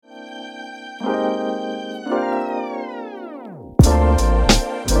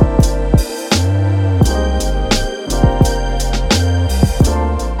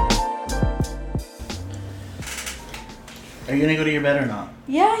you gonna go to your bed or not?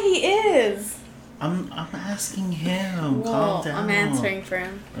 Yeah, he is. I'm asking him. Well, Calm down. I'm answering for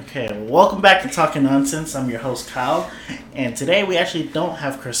him. Okay, well, welcome back to Talking Nonsense. I'm your host, Kyle. And today we actually don't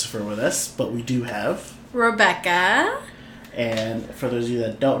have Christopher with us, but we do have Rebecca. And for those of you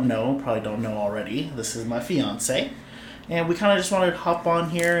that don't know, probably don't know already, this is my fiance. And we kind of just wanted to hop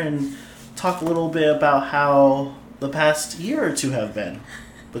on here and talk a little bit about how the past year or two have been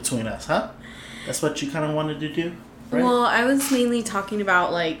between us, huh? That's what you kind of wanted to do? Right? Well, I was mainly talking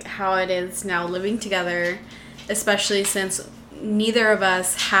about like how it is now living together, especially since neither of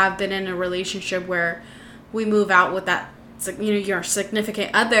us have been in a relationship where we move out with that, your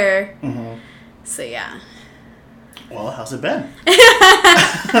significant other. Mm-hmm. So yeah. Well, how's it been?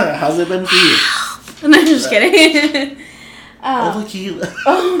 How's it been for you? No, I'm just kidding. Oh, look,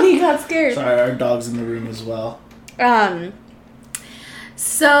 he got scared. Sorry, our dog's in the room as well.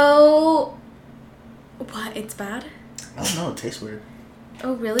 So, what? It's bad? I don't know. It tastes weird.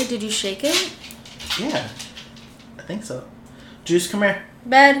 Oh, really? Did you shake it? Yeah, I think so. Juice, come here.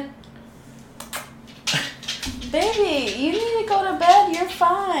 Bed. Baby, you need to go to bed. You're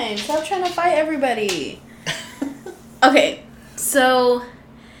fine. Stop trying to fight everybody. Okay, so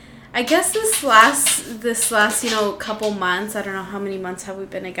I guess this last couple months, I don't know how many months have we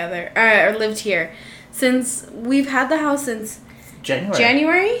been together or lived here, since we've had the house since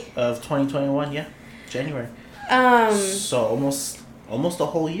January of 2021. Yeah, January. So almost a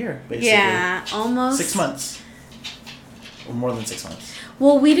whole year, basically. Yeah, almost 6 months, or more than 6 months.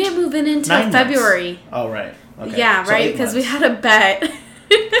 Well, we didn't move in until 9 February. Months. Oh, right. Okay. Yeah, so right, because we had a bet.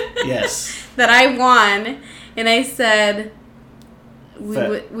 Yes. That I won, and I said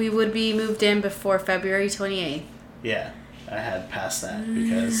we would be moved in before February 28th. Yeah, I had passed that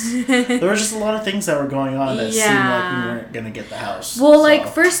because there was just a lot of things that were going on that seemed like we weren't going to get the house. Well, so.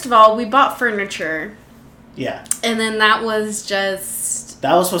 First of all, we bought furniture. Yeah. And then that was just...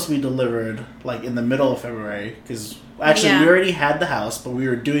 That was supposed to be delivered, in the middle of February, because actually we already had the house, but we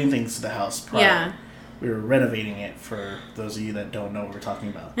were doing things to the house prior. Yeah. We were renovating it, for those of you that don't know what we're talking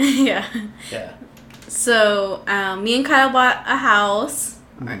about. Yeah. Yeah. So, me and Kyle bought a house,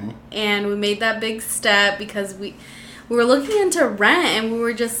 mm-hmm. and we made that big step because we were looking into rent, and we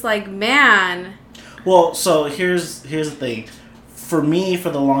were just like, man. Well, so here's the thing. For me, for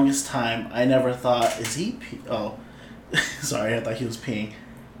the longest time, I never thought, is he oh, sorry, I thought he was peeing.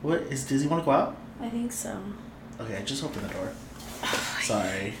 Does he want to go out? I think so. Okay, just open the door.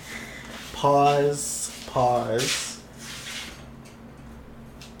 Sorry. Pause.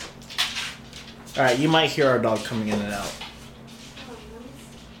 Alright, you might hear our dog coming in and out.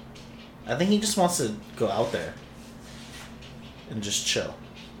 I think he just wants to go out there and just chill.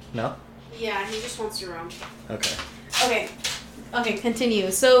 No? Yeah, he just wants to roam. Okay. Okay,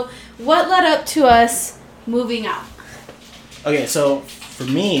 continue. So, what led up to us moving out? Okay, so for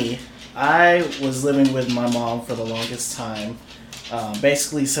me, I was living with my mom for the longest time,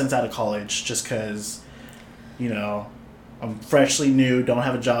 basically since out of college, just because, I'm freshly new, don't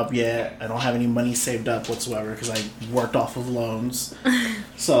have a job yet, I don't have any money saved up whatsoever because I worked off of loans.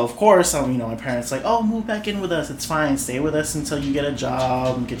 So, of course, my parents oh, move back in with us, it's fine, stay with us until you get a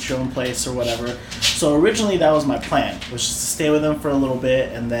job and get your own place or whatever. So originally that was my plan, was just to stay with them for a little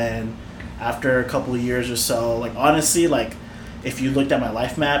bit, and then after a couple of years or so, honestly, if you looked at my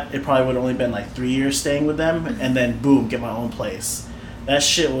life map, it probably would have only been 3 years staying with them, and then boom, get my own place. That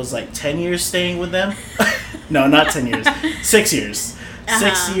shit was 10 years staying with them. No, not 10 years. 6 years. Uh-huh.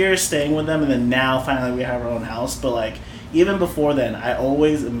 6 years staying with them, and then now finally we have our own house. But even before then, I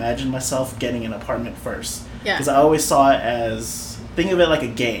always imagined myself getting an apartment first. Yeah. Because I always saw it as, think of it like a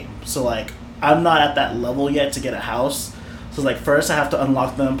game. So I'm not at that level yet to get a house. So first I have to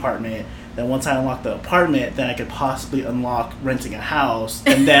unlock the apartment. Then once I unlock the apartment, then I could possibly unlock renting a house,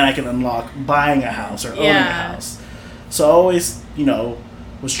 and then I can unlock buying a house or owning a house. So I always,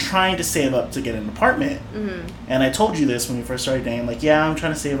 was trying to save up to get an apartment. Mm-hmm. And I told you this when we first started dating. I'm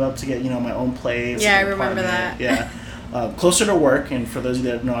trying to save up to get, my own place. Yeah, I remember that. Yeah. Closer to work, and for those of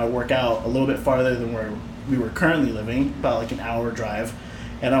you that know, I work out a little bit farther than where we were currently living, about an hour drive.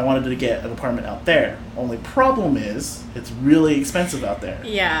 And I wanted to get an apartment out there. Only problem is, it's really expensive out there.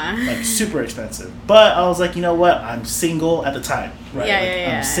 Yeah. Super expensive. But I was you know what? I'm single at the time, right?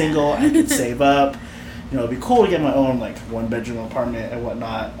 Yeah. I'm single. I can save up. It'd be cool to get my own, one-bedroom apartment and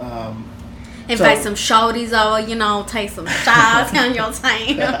whatnot. Invite some shorties over, take some shots on your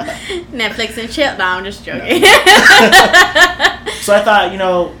time. Netflix and chill. No, I'm just joking. No. So I thought,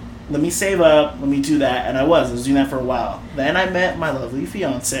 let me save up, let me do that, and I was doing that for a while. Then I met my lovely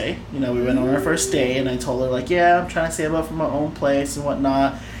fiance. We went on our first date, and I told her, I'm trying to save up for my own place and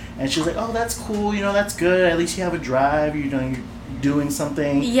whatnot. And she was like, oh, that's cool, you know, that's good. At least you have a drive, you know, you're doing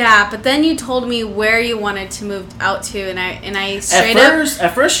something. Yeah, but then you told me where you wanted to move out to, and I straight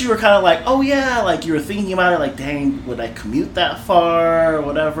At first you were kind of like, oh yeah, like you were thinking about it, like, dang, would I commute that far or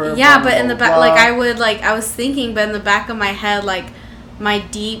whatever? Yeah, blah, but blah, in the blah, back, blah. like I was thinking, but in the back of my head, like my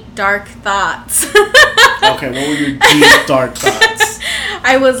deep dark thoughts. Okay, what were your deep dark thoughts?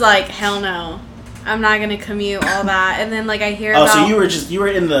 I was like, hell no, I'm not gonna commute all that. And then like I hear Oh, about. so you were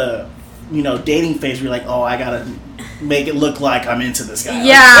in the, you know, dating phase where you're like, oh, I gotta make it look like I'm into this guy.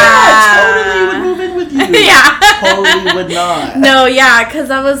 Yeah. Like, I totally would move in with you. Yeah. Totally would not. No, yeah,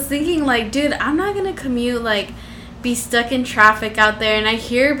 because I was thinking, like, dude, I'm not going to commute, like, be stuck in traffic out there. And I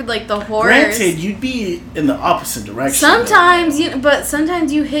hear, like, the horrors. Granted, you'd be in the opposite direction. Sometimes you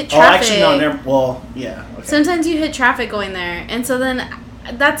hit traffic. Oh, actually, no, never. Well, yeah. Okay. Sometimes you hit traffic going there. And so then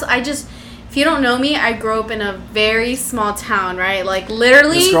if you don't know me, I grew up in a very small town, right? Like,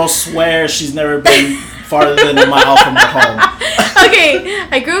 literally. This girl swears she's never been farther than a mile from her home. Okay,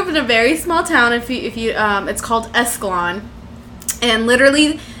 I grew up in a very small town. If you it's called Escalon, and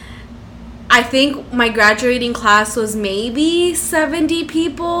literally, I think my graduating class was maybe 70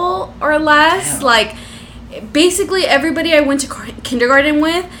 people or less. Damn. Like, basically everybody I went to kindergarten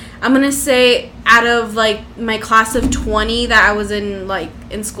with, I'm gonna say out of like my class of 20 that I was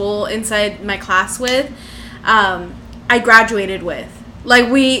in school inside my class with, I graduated with. Like,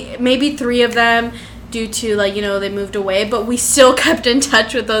 we maybe 3 of them, due to, like, you know, they moved away, but we still kept in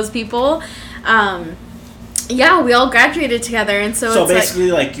touch with those people. Yeah, we all graduated together, and so it's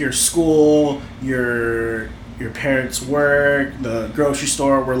basically, like your school, your parents' work, the grocery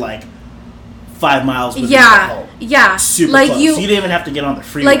store were like 5 miles within your home. Yeah, Super like close. You didn't even have to get on the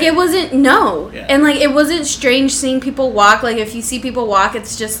freeway. Like, it wasn't, no. Yeah. And, like, it wasn't strange seeing people walk. Like, if you see people walk,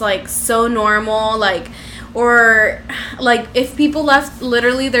 it's just, like, so normal. Like, or, like, if people left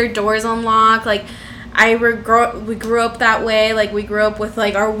literally their doors unlocked, like, we grew up that way. Like, we grew up with,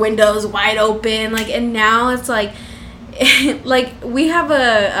 like, our windows wide open. Like, and now it's, like, like, we have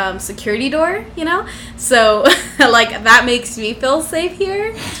a security door, you know? So, like, that makes me feel safe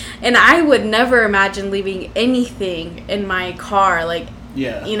here. And I would never imagine leaving anything in my car, like,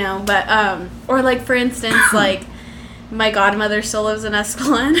 yeah, you know, but, or, like, for instance, like, my godmother still lives in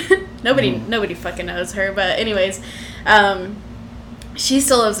Escalon. Nobody fucking knows her, but anyways, she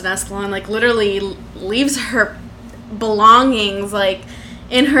still lives in Escalon, like, literally leaves her belongings, like,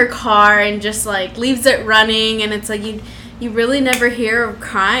 in her car and just, like, leaves it running, and it's, like, you really never hear of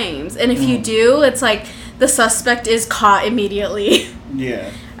crimes. And if you do, it's, like, the suspect is caught immediately.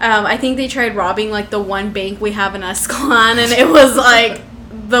 Yeah. I think they tried robbing, like, the one bank we have in Escalon, and it was, like,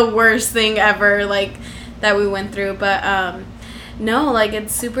 the worst thing ever, like, that we went through. But, no, like,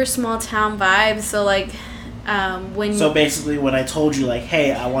 it's super small town vibes, so, like, So basically, when I told you, like,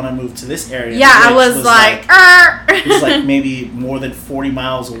 hey, I want to move to this area. Yeah, I was like it was like maybe more than 40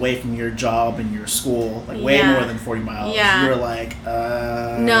 miles away from your job and your school. Like, way more than 40 miles. Yeah. You were like,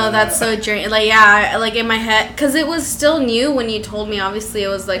 No, that's so draining. Like, yeah, like, in my head, because it was still new when you told me. Obviously, it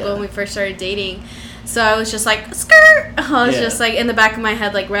was, like, when we first started dating. So I was just like, skirt. I was just, like, in the back of my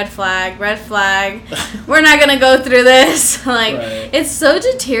head, like, red flag. We're not going to go through this. Like, It's so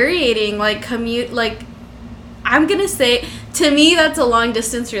deteriorating. Like, commute, like, I'm going to say, to me, that's a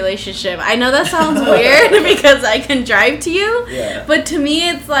long-distance relationship. I know that sounds weird because I can drive to you. Yeah. But to me,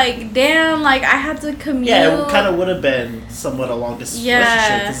 it's like, damn, like, I had to commute. Yeah, it kind of would have been somewhat a long-distance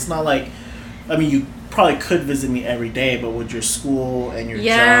relationship. 'Cause it's not like, I mean, you probably could visit me every day, but with your school and your job,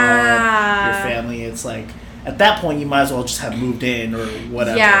 your family, it's like, at that point, you might as well just have moved in or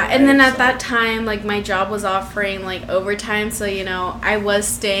whatever. Yeah, right? and then at that time, like, my job was offering, like, overtime, so, you know, I was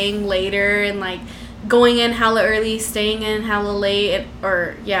staying later and, like, going in hella early, staying in hella late,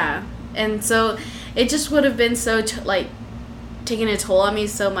 and so it just would have been so, like, taking a toll on me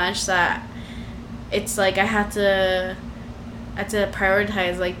so much that it's, like, I had to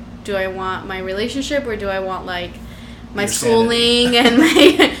prioritize, like, do I want my relationship or do I want, like, my schooling and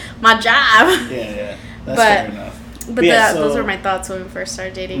my job? Yeah, that's fair enough. But those were my thoughts when we first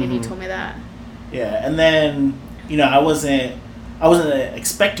started dating, and you told me that. Yeah, and then, you know, I wasn't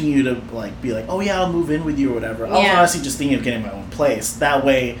expecting you to, like, be like, oh yeah, I'll move in with you or whatever. I was honestly just thinking of getting my own place. That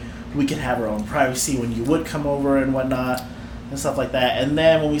way we could have our own privacy when you would come over and whatnot and stuff like that. And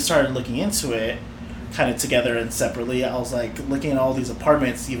then when we started looking into it, kind of together and separately, I was like looking at all these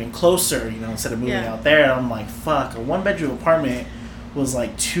apartments even closer, you know, instead of moving out there. And I'm like, fuck, a 1-bedroom apartment was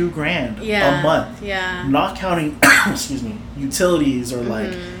like $2,000 a month. Yeah. Not counting, excuse me, utilities or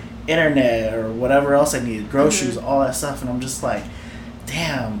like internet or whatever else I needed, groceries, all that stuff. And I'm just like,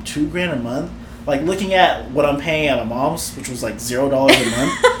 damn, $2,000 a month. Like, looking at what I'm paying at my mom's, which was like $0 a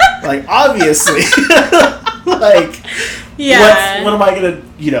month, Like, obviously. Like, yeah. what am I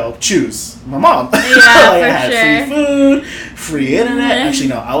gonna, choose? My mom. Yeah, I for had sure. free food, free internet. Actually,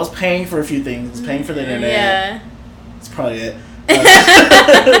 no, I was paying for a few things. I was paying for the internet. Yeah. That's probably it.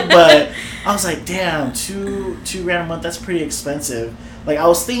 But I was like, damn, $2,000 a month, that's pretty expensive. Like, I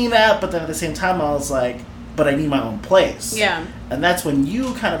was thinking that, but then at the same time, I was like, but I need my own place. Yeah. And that's when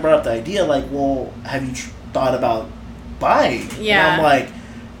you kind of brought up the idea, like, well, have you thought about buying? Yeah. And I'm like,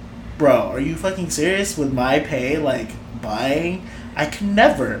 bro, are you fucking serious? With my pay, like, buying? I could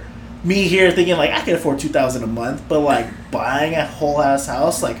never. Me here thinking, like, I can afford $2,000 a month, but, like, buying a whole ass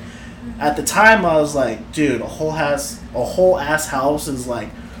house, like, at the time, I was like, dude, a whole ass house is, like,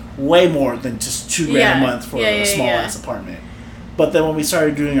 way more than just $2,000 a month for a small ass apartment. But then when we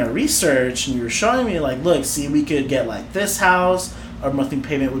started doing our research and you were showing me, like, look, see, we could get, like, this house, our monthly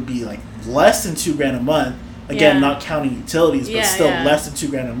payment would be, like, less than $2,000 a month. Again, not counting utilities, but still less than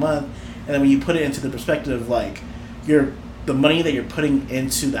 $2,000 a month. And then when you put it into the perspective, like, the money that you're putting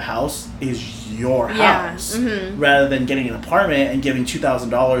into the house is your house, rather than getting an apartment and giving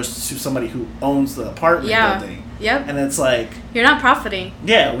 $2,000 to somebody who owns the apartment building. Yep. And it's like, you're not profiting.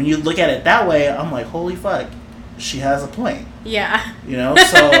 Yeah, when you look at it that way, I'm like, holy fuck, she has a point. Yeah.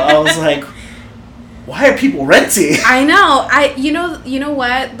 So I was like, why are people renting? I know. You know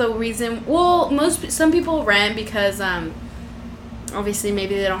what? The reason, some people rent because obviously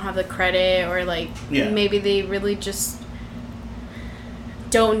maybe they don't have the credit, or like maybe they really just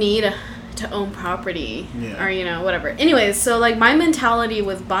don't need to own property, or whatever. Anyways, so like my mentality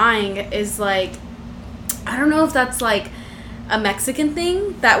with buying is like, I don't know if that's like a Mexican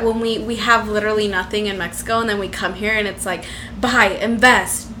thing, that when we have literally nothing in Mexico and then we come here and it's like, buy,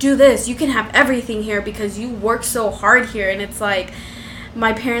 invest, do this, you can have everything here because you work so hard here. And it's like,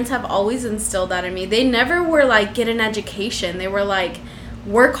 my parents have always instilled that in me. They never were like, get an education. They were like,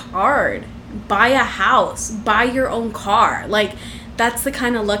 work hard, buy a house, buy your own car. Like, that's the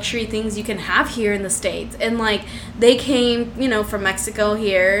kind of luxury things you can have here in the States. And like, they came, from Mexico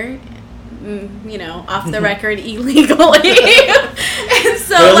here, off the record, illegally. And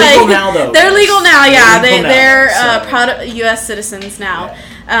so they're like, legal now, though. They're legal now, yeah. They're proud U.S. citizens now.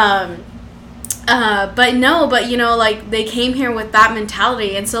 Yeah. But like, they came here with that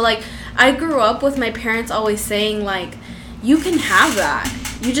mentality. And so like, I grew up with my parents always saying like, you can have that.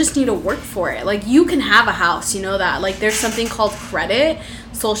 You just need to work for it. Like, you can have a house, that. Like, there's something called credit,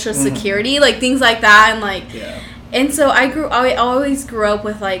 Social Security, like, things like that. And, like, and so I always grew up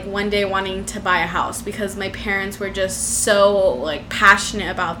with, like, one day wanting to buy a house because my parents were just so, like, passionate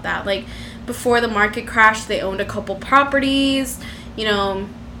about that. Like, before the market crashed, they owned a couple properties.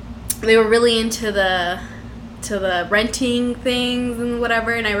 They were really into the renting things and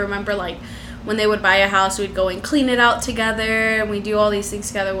whatever. And I remember, like, when they would buy a house, we'd go and clean it out together, and we do all these things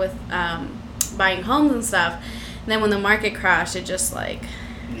together with buying homes and stuff. And then when the market crashed, it just like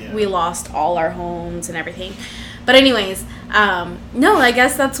we lost all our homes and everything. But anyways, no, I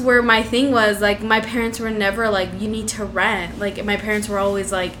guess that's where my thing was. Like, my parents were never like, you need to rent. Like, my parents were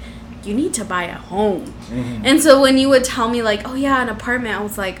always like, you need to buy a home. And so when you would tell me like, oh yeah, an apartment, I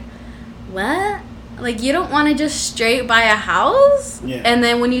was like, what? Like, you don't want to just straight buy a house? And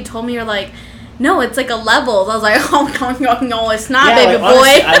then when you told me, you're like, no, it's like a level. I was like, oh, no, it's not, baby boy.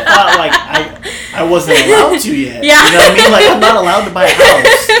 Honestly, I thought, like, I wasn't allowed to yet. Yeah. You know what I mean? Like, I'm not allowed to buy a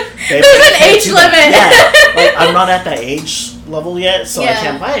house. There's an age limit. Yeah. Like, I'm not at that age level yet, so I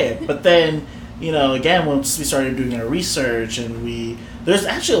can't buy it. But then, again, once we started doing our research, and there's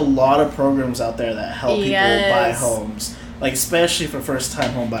actually a lot of programs out there that help people buy homes. Like, especially for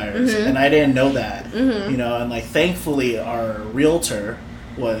first-time home buyers. And I didn't know that. And, like, thankfully, our realtor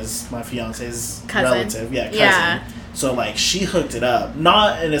was my fiance's relative. Yeah, cousin. Yeah. So, like, she hooked it up.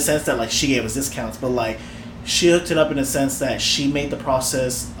 Not in a sense that, like, she gave us discounts, but, like, she hooked it up in a sense that she made the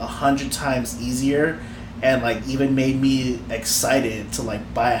process 100 times easier, and, like, even made me excited to,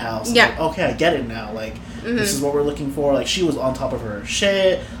 like, buy a house. Yeah. Like, okay, I get it now. Like, this is what we're looking for. Like, she was on top of her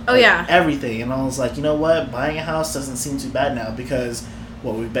shit. Oh, yeah. Everything. And I was like, you know what? Buying a house doesn't seem too bad now because,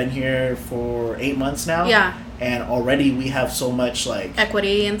 we've been here for 8 months now. Yeah. And already we have so much, like...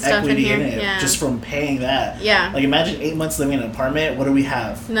 equity and stuff in here. It, just from paying that. Yeah. Like, imagine 8 months living in an apartment. What do we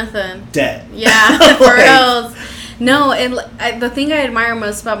have? Nothing. Debt. Yeah, for reals. No, the thing I admire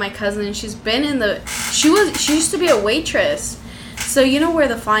most about my cousin, she used to be a waitress. So you know where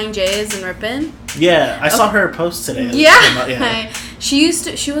the Flying J is in Ripon? Yeah, I saw her post today. Yeah. She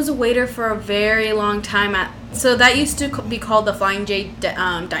was a waiter for a very long time so that used to be called the Flying J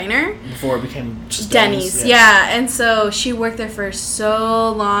Diner. Before it became just Denny's. Yeah. And so she worked there for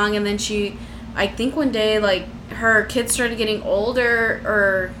so long, and then I think one day, like, her kids started getting older,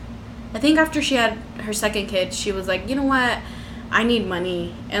 or I think after she had her second kid, she was like, you know what? I need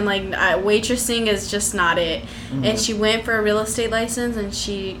money, and like waitressing is just not it. Mm-hmm. And she went for a real estate license, and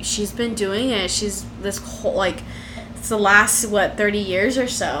she's been doing it. She's this whole like it's the last 30 years or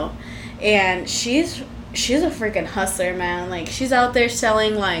so, and she's a freaking hustler, man. Like she's out there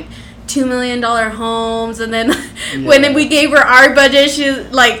selling like $2 million homes, and then when we gave her our budget,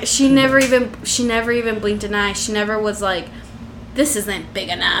 she never even blinked an eye. She never was like, this isn't big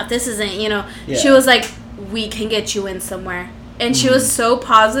enough. This isn't, you know. Yeah. She was like, we can get you in somewhere. And she was so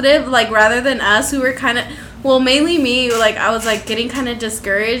positive, like, rather than us, who were kind of, well, mainly me, like, I was, like, getting kind of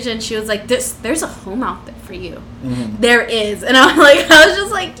discouraged, and she was like, there's a home out there for you. Mm-hmm. There is. And I was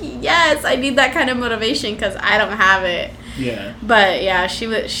just like, yes, I need that kind of motivation, because I don't have it. Yeah. But, yeah,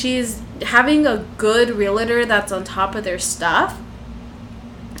 she's having a good realtor that's on top of their stuff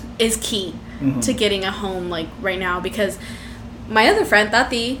is key to getting a home, like, right now, because my other friend,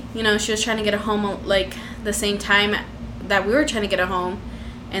 Tati, you know, she was trying to get a home, like, the same time that we were trying to get a home,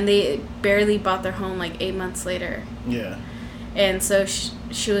 and they barely bought their home like 8 months later. Yeah. And so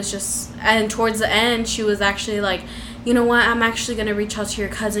she was just, and towards the end, she was actually like, you know what, I'm actually going to reach out to your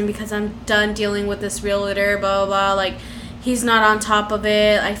cousin because I'm done dealing with this realtor, blah, blah, blah. Like, he's not on top of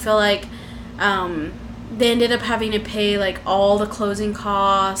it. I feel like they ended up having to pay, like, all the closing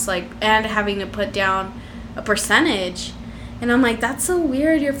costs, like, and having to put down a percentage. And I'm like, that's so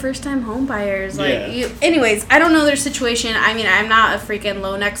weird. You're first-time home buyers. Like, anyways, I don't know their situation. I mean, I'm not a freaking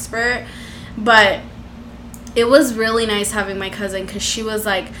loan expert, but it was really nice having my cousin, because she was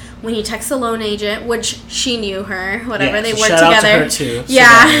like, when he texts the loan agent, which she knew her, whatever, they worked together. Shout out to her too.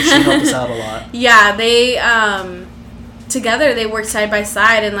 Yeah, she helped us out a lot. Yeah, they together they worked side by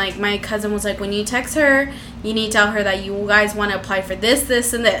side, and like my cousin was like, when you text her, you need to tell her that you guys want to apply for this,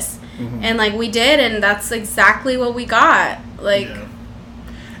 this, and this. Mm-hmm. And like we did, and that's exactly what we got. Like,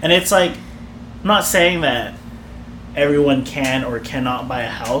 and it's like, I'm not saying that everyone can or cannot buy a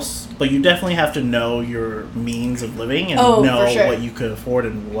house, but you definitely have to know your means of living and know what you could afford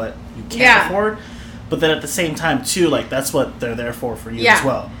and what you can't afford. But then at the same time too, like, that's what they're there for you as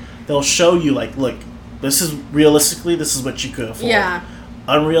well. They'll show you, like, look, this is realistically, this is what you could afford. Yeah.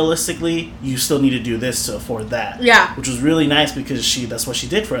 Unrealistically, you still need to do this to afford that. Yeah. Which was really nice, because that's what she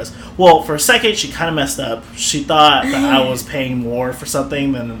did for us. Well, for a second, she kind of messed up. She thought that I was paying more for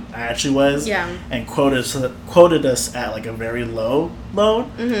something than I actually was. Yeah. And quoted us at, like, a very low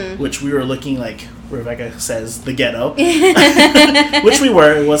loan, which we were looking, like Rebecca says, the ghetto. Which we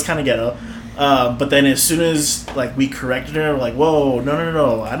were. It was kind of ghetto. But then as soon as, like, we corrected her, we're like, whoa,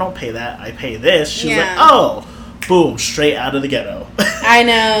 no, I don't pay that. I pay this. She was like, oh. Boom, straight out of the ghetto. I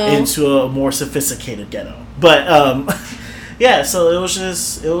know. Into a more sophisticated ghetto. But, yeah, so it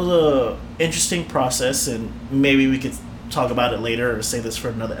was a interesting process, and maybe we could talk about it later or save this for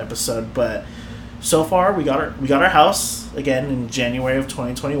another episode. But so far, we got our house, again, in January of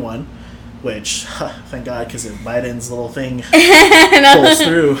 2021, which, thank God, because Biden's little thing pulls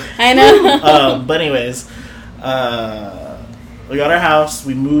through. I know. But anyways, we got our house.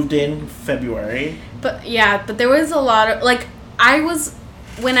 We moved in February. But there was a lot of, like,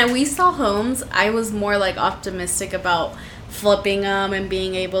 when we saw homes, I was more, like, optimistic about flipping them and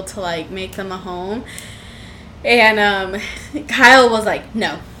being able to, like, make them a home. And Kyle was like,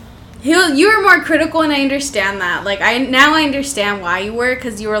 no. You were more critical, and I understand that. Like, I understand why you were,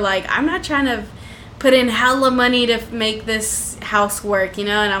 because you were like, I'm not trying to put in hella money to make this house work, you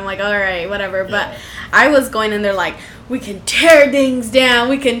know? And I'm like, all right, whatever. But I was going in there like, we can tear things down.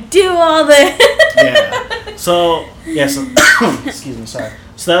 We can do all this. So, excuse me, sorry.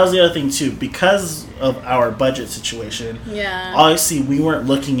 So that was the other thing, too. Because of our budget situation, obviously we weren't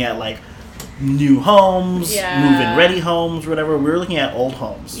looking at, like, new homes, move-in ready homes, whatever. We were looking at old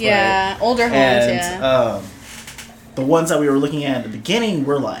homes. Yeah, right? Older homes, and, the ones that we were looking at the beginning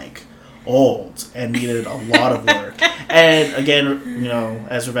were, like, old and needed a lot of work. And again, you know,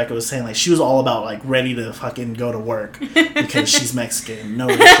 as Rebecca was saying, like, she was all about, like, ready to fucking go to work because she's Mexican. No,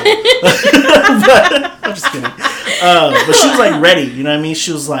 but I'm just kidding. But she was, like, ready. You know what I mean?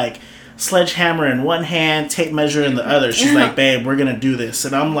 She was like, sledgehammer in one hand, tape measure in the other. She's like, babe, we're gonna do this.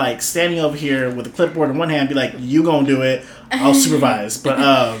 And I'm like standing over here with a clipboard in one hand, be like, you gonna do it, I'll supervise. But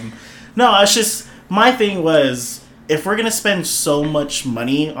no, it's just, my thing was, if we're gonna spend so much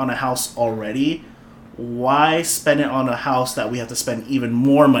money on a house already, why spend it on a house that we have to spend even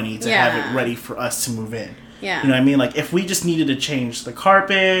more money to have it ready for us to move in? Yeah. You know what I mean? Like, if we just needed to change the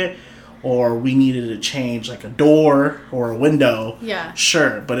carpet, or we needed to change, like, a door or a window,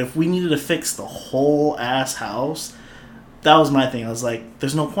 sure. But if we needed to fix the whole ass house, that was my thing. I was like,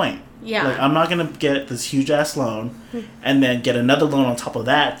 there's no point. Yeah. Like, I'm not going to get this huge ass loan and then get another loan on top of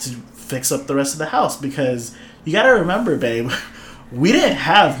that to fix up the rest of the house because you got to remember, babe, we didn't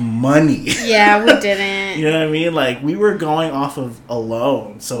have money. Yeah, we didn't. You know what I mean? Like, we were going off of a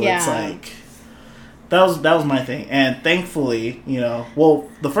loan. So it's like, that was my thing. And thankfully, you know, well,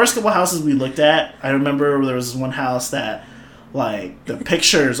 the first couple houses we looked at, I remember there was one house that, like, the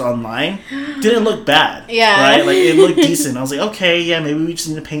pictures online didn't look bad. Yeah. Right? Like, it looked decent. I was like, okay, yeah, maybe we just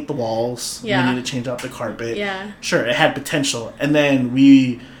need to paint the walls. Yeah. We need to change out the carpet. Yeah. Sure, it had potential. And then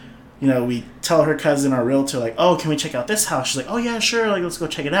we tell her cousin, our realtor, like, oh, can we check out this house? She's like, oh, yeah, sure, like, let's go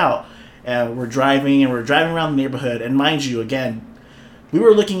check it out. And we're driving around the neighborhood. And mind you, again, we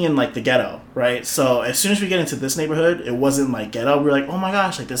were looking in, like, the ghetto, right? So as soon as we get into this neighborhood, it wasn't, like, ghetto. We were like, oh, my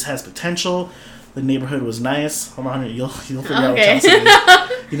gosh, like, this has potential. The neighborhood was nice. Hold on, you'll figure out what Chelsea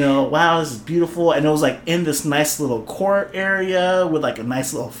is. You know, wow, this is beautiful. And it was, like, in this nice little court area with, like, a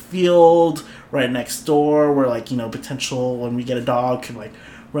nice little field right next door where, like, you know, potential when we get a dog could, like,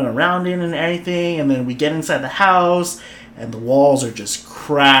 run around in and everything. And then we get inside the house and the walls are just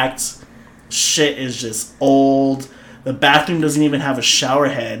cracked. Shit is just old. The bathroom doesn't even have a shower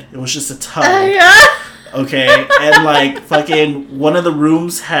head. It was just a tub. Okay? And, like, fucking one of the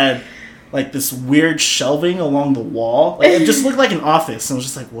rooms had, like, this weird shelving along the wall. Like, it just looked like an office. And I was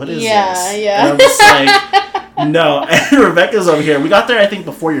just like, what is this? Yeah. And I'm just like, no. And Rebecca's over here. We got there, I think,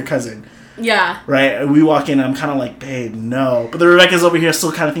 before your cousin. Yeah. Right? And we walk in, and I'm kind of like, babe, no. But the Rebecca's over here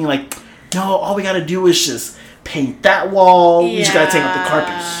still kind of thinking, like, no, all we got to do is just paint that wall. We just got to take out the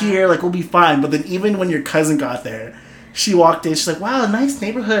carpet here. Like, we'll be fine. But then even when your cousin got there, she walked in. She's like, wow, nice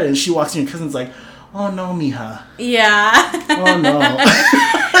neighborhood. And she walks in, your cousin's like, oh, no, mija. Yeah. Oh, no.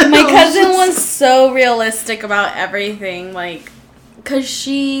 My cousin was so realistic about everything. Like, because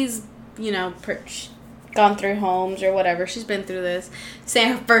she's, you know, gone through homes or whatever. She's been through this.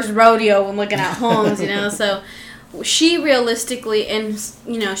 Saying her first rodeo when looking at homes, you know. So she realistically, and,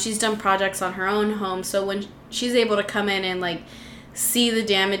 you know, she's done projects on her own home. So when she's able to come in and, like, see the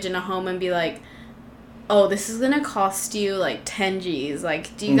damage in a home and be like, oh, this is going to cost you, like, 10 G's.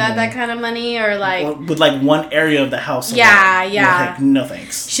 Like, do you got that kind of money? Or, like... With, like, one area of the house. Yeah, alone. yeah. Like, no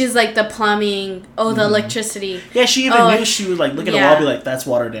thanks. She's, like, the plumbing. Oh, the electricity. Yeah, she even knew. She would, like, look at the wall and be like, that's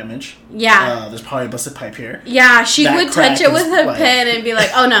water damage. Yeah. There's probably a busted pipe here. Yeah, she would touch it with her pen and be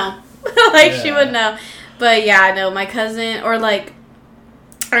like, oh, no. Like, she would know. But, yeah, no, my cousin... Or, like...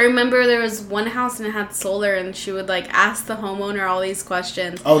 I remember there was one house and it had solar and she would, like, ask the homeowner all these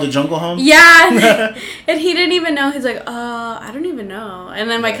questions. Oh, the jungle home? Yeah. And he didn't even know. He's like, I don't even know. And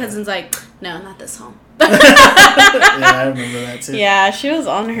then my cousin's like, no, not this home. Yeah, I remember that, too. Yeah, she was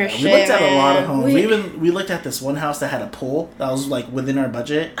on her shit, We looked at a lot of homes. We We looked at this one house that had a pool that was, like, within our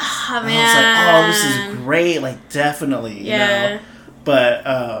budget. Oh, man. And I was like, oh, this is great. Like, definitely, you know?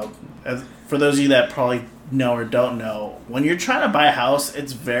 But for those of you that probably know or don't know, when you're trying to buy a house,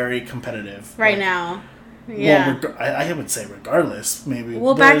 it's very competitive. Right now. Yeah. Well, I would say regardless, maybe.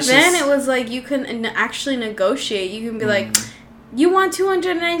 Well, back then it was like you can actually negotiate. You can be like, you want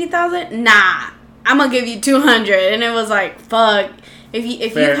 290,000? Nah, I'm gonna give you 200. And it was like, fuck. If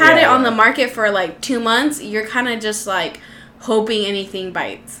you had it on the market for like 2 months, you're kind of just like hoping anything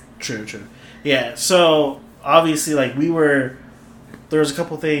bites. True. Yeah. So obviously, like there was a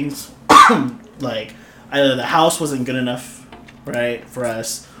couple things like. Either the house wasn't good enough, right, for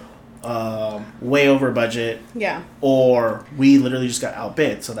us, way over budget. Yeah. Or we literally just got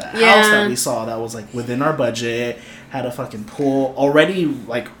outbid. So that house that we saw that was, like, within our budget, had a fucking pool, already,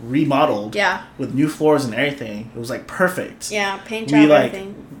 like, remodeled. Yeah. With new floors and everything. It was, like, perfect. Yeah, paint job,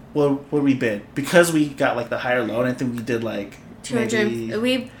 everything. What we bid? Because we got, like, the higher loan, I think we did, like... 200.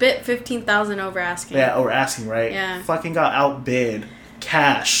 We bid 15,000 over asking. Yeah, over asking, right? Yeah. Fucking got outbid.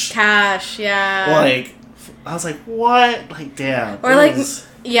 Cash, yeah. Like... I was like, what? Like, damn. Or, like,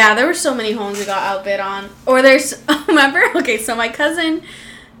 yeah, there were so many homes we got outbid on. Or there's, remember? Okay, so my cousin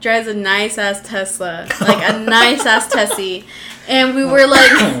drives a nice-ass Tesla. Like, a nice-ass Tessie. And we were,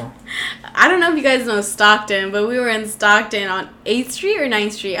 like, I don't know if you guys know Stockton, but we were in Stockton on 8th Street or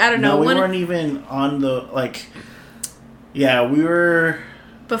 9th Street. I don't know. No, we weren't even on the, like, yeah, we were...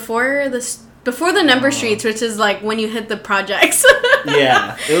 Before the number streets, which is like when you hit the projects.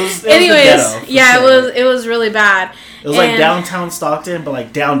 Yeah, it was. Anyways, ghetto, yeah, sure. it was really bad. It was like downtown Stockton, but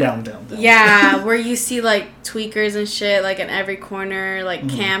like down. Yeah, where you see like tweakers and shit, like in every corner, like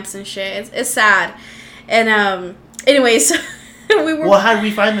camps and shit. It's sad. And anyways, we were. Well, how did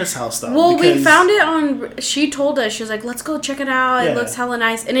we find this house though? Well, we found it on. She told us, she was like, "Let's go check it out. It looks hella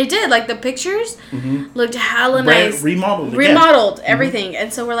nice," and it did. Like the pictures looked hella nice. Remodeled everything,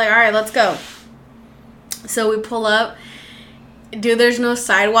 and so we're like, "All right, let's go." So we pull up, Dude, there's no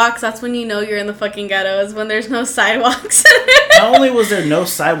sidewalks. That's when you know you're in the fucking ghetto, is when there's no sidewalks. Not only was there no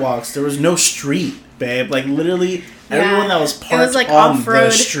sidewalks, there was no street, babe. Like, literally, everyone that was parked was, like, on off-road.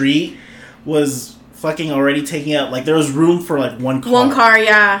 The street was fucking already taking up... Like, there was room for, like, one car. One car,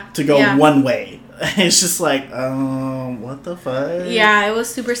 yeah. To go one way. It's just like, what the fuck? Yeah, it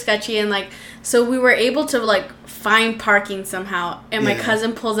was super sketchy. And, like, so we were able to, like, find parking somehow. And my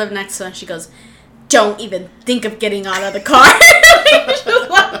cousin pulls up next to us and she goes... Don't even think of getting out of the car.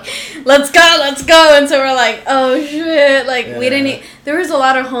 Like, let's go. And so we're like, oh shit. Like, we didn't there was a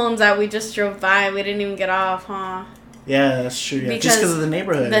lot of homes that we just drove by. We didn't even get off, huh? Yeah, that's true. Yeah. Just because of the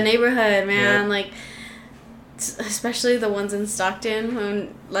neighborhood. The neighborhood, man. Like, especially the ones in Stockton,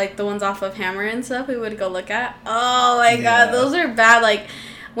 when, like, the ones off of Hammer and stuff we would go look at. Oh my god, those are bad. Like,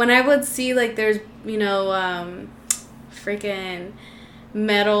 when I would see, like, there's, you know, freaking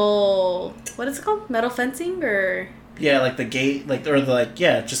metal, what is it called? Metal fencing, or... Yeah, like the gate, like, or the, like,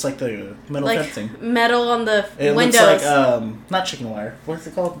 yeah, just like the metal fencing. Metal on the it windows. Looks like, not chicken wire. What's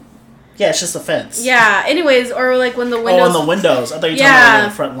it called? Yeah, it's just a fence. Yeah, anyways, or like when the windows... Oh, on the windows. I thought you were talking about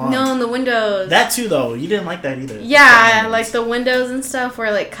the front lawn. No, on the windows. That too, though. You didn't like that either. Yeah, like the windows and stuff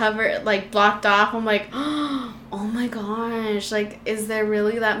were, like, covered, like, blocked off. I'm like, oh my gosh, like, is there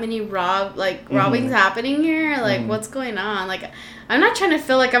really that many robbings happening here? Like, what's going on? Like, I'm not trying to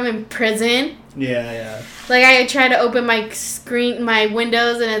feel like I'm in prison. Yeah. Like, I try to open my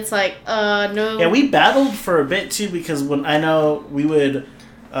windows, and it's like, no. Yeah, we battled for a bit, too, because when I know we would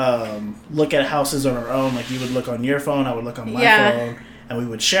look at houses on our own. Like, you would look on your phone, I would look on my phone, and we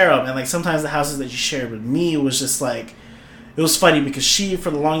would share them. And, like, sometimes the houses that you shared with me was just, like, it was funny because she,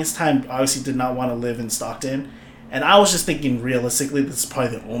 for the longest time, obviously did not want to live in Stockton. And I was just thinking, realistically, this is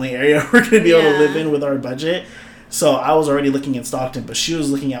probably the only area we're going to be able to live in with our budget. So I was already looking in Stockton, but she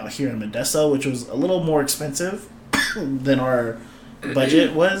was looking out here in Modesto, which was a little more expensive than our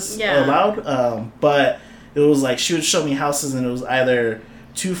budget was allowed. But it was like, she would show me houses, and it was either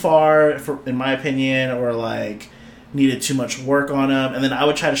too far, in my opinion, or, like, needed too much work on them. And then I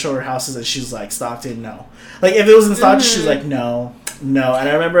would try to show her houses, and she's like, Stockton, no. Like, if it was in Stockton, she was like, no. And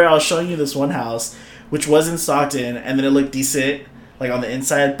I remember I was showing you this one house, which was in Stockton, and then it looked decent, like, on the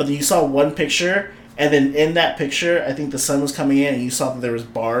inside. But then you saw one picture, and then in that picture, I think the sun was coming in, and you saw that there was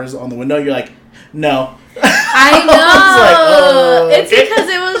bars on the window. You're like, no. I know. I was like, it's because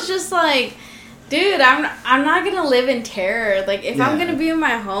it was just like, dude, I'm not gonna live in terror. Like, if I'm gonna be in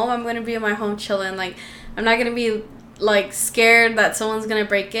my home, I'm gonna be in my home chilling. Like, I'm not gonna be, like, scared that someone's gonna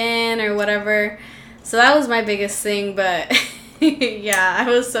break in or whatever. So that was my biggest thing. But yeah, I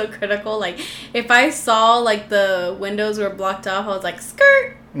was so critical. Like, if I saw, like, the windows were blocked off, I was like,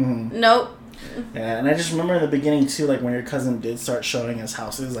 skirt. Nope. Yeah, and I just remember in the beginning, too, like, when your cousin did start showing us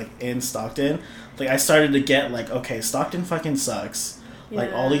houses, like, in Stockton, like, I started to get, like, okay, Stockton fucking sucks.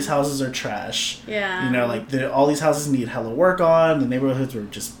 Like, all these houses are trash. Yeah. You know, like, all these houses need hella work on. The neighborhoods were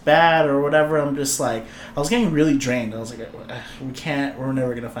just bad or whatever. I'm just, like, I was getting really drained. I was like, we're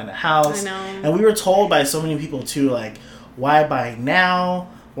never going to find a house. I know. And we were told by so many people, too, like, why buy now?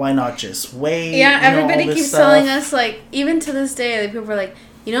 Why not just wait? Yeah, everybody keeps telling us, like, even to this day, like, people are like,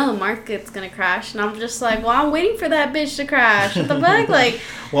 you know, the market's gonna crash. And I'm just like, well, I'm waiting for that bitch to crash. What the fuck? Like,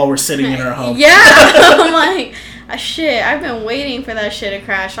 while we're sitting in our home. Yeah. I'm like, shit, I've been waiting for that shit to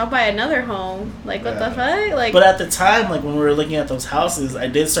crash. I'll buy another home. Like, what the fuck? Like, but at the time, like, when we were looking at those houses, I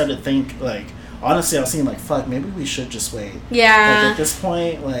did start to think, like, honestly, I was thinking, like, fuck, maybe we should just wait. Yeah. Like, at this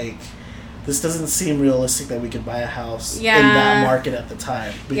point, like, this doesn't seem realistic that we could buy a house in that market at the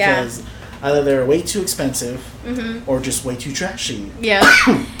time. Because either they're way too expensive or just way too trashy. Yeah.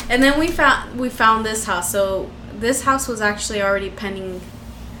 And then we found this house. So this house was actually already pending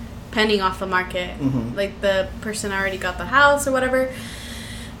off the market. Like, the person already got the house or whatever.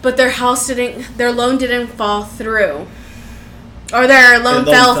 But their loan didn't fall through. Or their loan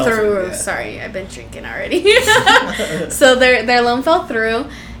fell through. Yeah. Sorry, I've been drinking already. So their loan fell through.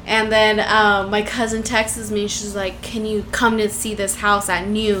 And then my cousin texts me, and she's like, can you come to see this house at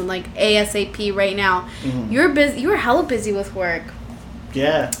noon, like, ASAP right now? You're busy. You were hella busy with work.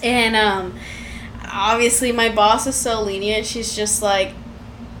 Yeah. And obviously my boss is so lenient. She's just like,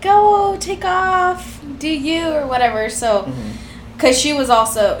 go, take off, do you, or whatever. So, because she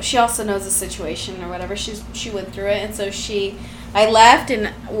also knows the situation or whatever. She went through it. And so I left,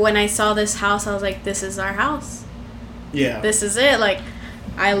 and when I saw this house, I was like, this is our house. Yeah. This is it. Like,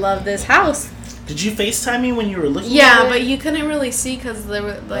 I love this house. Did you FaceTime me when you were looking at it? Yeah, but you couldn't really see because there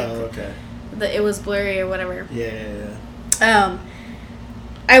were, like, it was blurry or whatever. Yeah.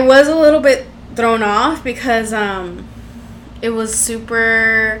 I was a little bit thrown off because it was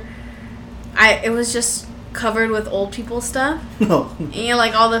super. It was just covered with old people stuff. No. And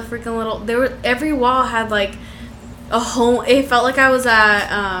like all the freaking little, every wall had like a home. It felt like I was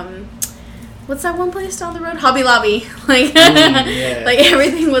at what's that one place down the road? Hobby Lobby. Like yeah. like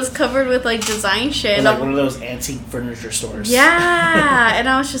everything was covered with like design shit. Or like one of those antique furniture stores. Yeah, and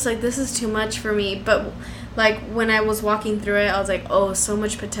I was just like, this is too much for me. But like when I was walking through it, I was like, oh, so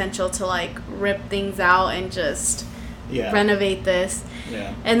much potential to like rip things out and just renovate this.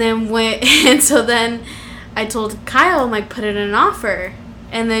 Yeah. And then and so then I told Kyle, I'm like, put it in an offer.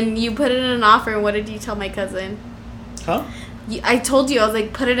 And then you put it in an offer. And what did you tell my cousin? Huh? I told you, I was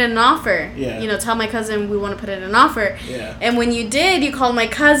like, put it in an offer. Yeah. You know, tell my cousin we want to put it in an offer. Yeah. And when you did, you called my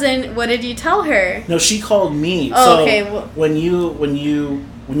cousin. What did you tell her? No, she called me. Oh, so okay. Well, when you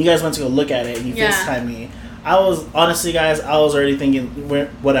guys went to go look at it and you FaceTime me, I was, honestly, guys, I was already thinking,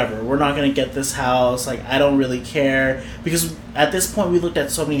 whatever, we're not going to get this house. Like, I don't really care. Because at this point, we looked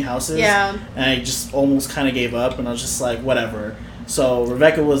at so many houses. Yeah. And I just almost kind of gave up. And I was just like, whatever. So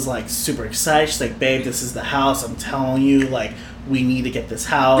Rebecca was, like, super excited. She's like, babe, this is the house. I'm telling you, like, we need to get this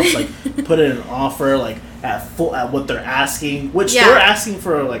house. Like, put it in an offer, like, at what they're asking. Which they were asking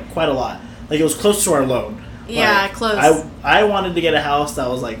for, like, quite a lot. Like, it was close to our loan. Yeah, like, close. I wanted to get a house that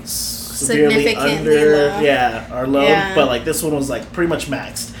was, like, severely under our loan, but like this one was like pretty much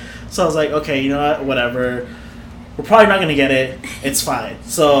maxed. So I was like, okay, you know what, whatever, we're probably not gonna get it, it's fine.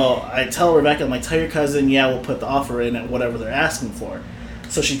 So I tell Rebecca, I'm like, tell your cousin, we'll put the offer in at whatever they're asking for.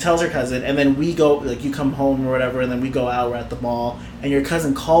 So she tells her cousin, and then we go, like, you come home or whatever, and then we go out, we're at the mall, and your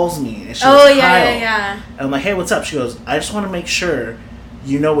cousin calls me, and she goes, Kyle. And I'm like, hey, what's up? She goes, I just want to make sure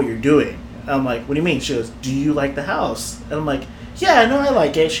you know what you're doing. And I'm like, what do you mean? She goes, do you like the house? And I'm like, yeah, I know I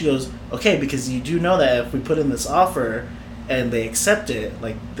like it. She goes, okay, because you do know that if we put in this offer and they accept it,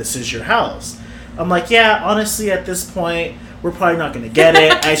 like, this is your house. I'm like, yeah, honestly, at this point, we're probably not going to get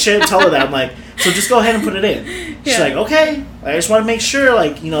it. I shouldn't tell her that. I'm like, so just go ahead and put it in. She's like, okay. I just want to make sure,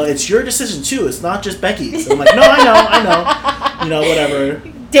 like, you know, it's your decision, too. It's not just Becky's. I'm like, no, I know. You know, whatever.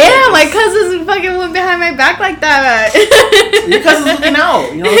 Damn, my cousin fucking went behind my back like that. Your cousin's looking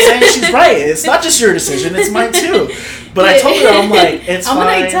out. You know what I'm saying? She's right. It's not just your decision. It's mine, too. But I told her, I'm like, it's fine.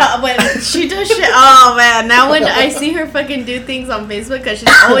 I'm gonna tell when she does shit. Oh man, now when I see her fucking do things on Facebook, because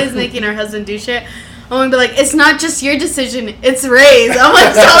she's always making her husband do shit, I'm gonna be like, it's not just your decision, it's Ray's. I'm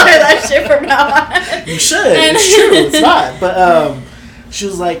gonna tell her that shit from now on. You should. It's true. It's not. But she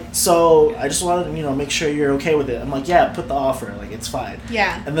was like, so I just wanted to, you know, make sure you're okay with it. I'm like, yeah, put the offer. Like, it's fine.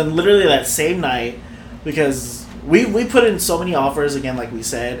 Yeah. And then literally that same night, because we put in so many offers, again, like we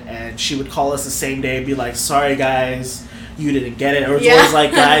said, and she would call us the same day, be like, sorry, guys, you didn't get it. Or it's always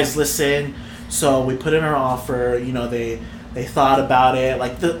like, guys, listen. So we put in our offer. You know, they thought about it.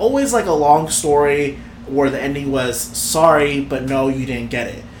 Like, always like a long story where the ending was, sorry, but no, you didn't get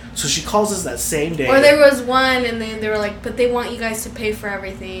it. So she calls us that same day. Or there was one, and then they were like, but they want you guys to pay for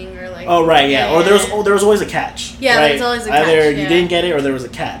everything, or like. Oh right, yeah. Or there was always a catch. Yeah, right? there's always a catch. Either you didn't get it, or there was a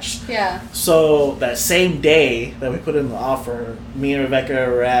catch. Yeah. So that same day that we put in the offer, me and Rebecca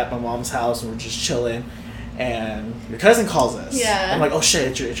were at my mom's house, and we're just chilling, and your cousin calls us. Yeah. I'm like, oh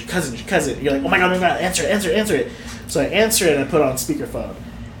shit, it's your cousin. You're like, oh my god, answer it. So I answer it and I put it on speakerphone,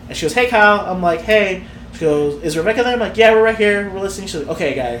 and she goes, hey Kyle. I'm like, hey. She goes, is Rebecca there? I'm like, yeah, we're right here. We're listening. She's like,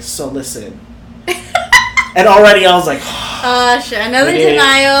 okay, guys, so listen. And already I was like, oh, shit, another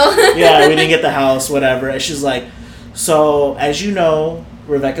denial. Yeah, we didn't get the house, whatever. And she's like, so, as you know,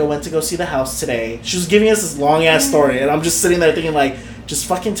 Rebecca went to go see the house today. She was giving us this long-ass story, and I'm just sitting there thinking, like, just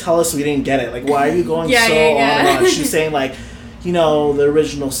fucking tell us we didn't get it. Like, why are you going on and on? She's saying, like, you know, the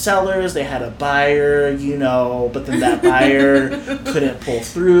original sellers, they had a buyer, you know, but then that buyer couldn't pull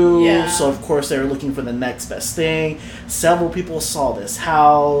through. Yeah. So, of course, they were looking for the next best thing. Several people saw this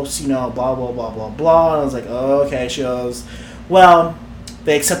house, you know, blah, blah, blah, blah, blah. And I was like, oh, okay. She goes, well,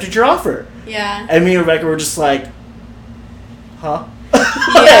 they accepted your offer. Yeah. And me and Rebecca were just like, huh?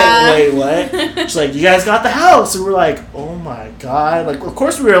 Yeah. Wait, what? She's like, you guys got the house. And we're like, oh, my God. Like, of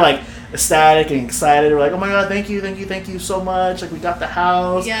course, we were like, ecstatic and excited. We're like, oh my god, thank you so much. Like, we got the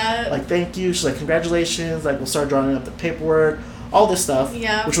house. Yeah. Like, thank you. She's like, congratulations. Like, we'll start drawing up the paperwork, all this stuff.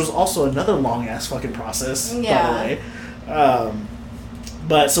 Yeah. Which was also another long ass fucking process, yeah. by the way.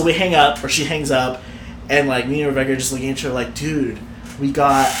 But so we hang up, or she hangs up, and like me and Rebecca are just looking at each other like, dude, we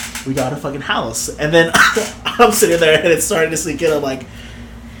got a fucking house. And then I'm sitting there and it's starting to sink in. I'm like,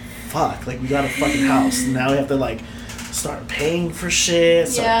 fuck, like, we got a fucking house. Now we have to like start paying for shit,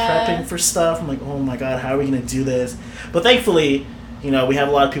 start prepping for stuff. I'm like, oh my god, how are we gonna do this? But thankfully, you know, we have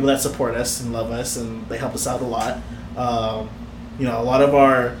a lot of people that support us and love us, and they help us out a lot. You know, a lot of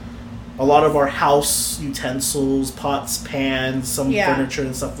our house utensils, pots, pans, some furniture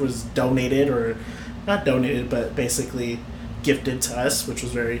and stuff was donated or not donated, but basically gifted to us, which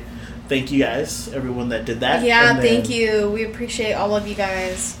was very, thank you guys, everyone that did that. Yeah, thank you. We appreciate all of you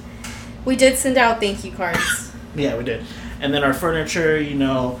guys. We did send out thank you cards. Yeah, we did. And then our furniture,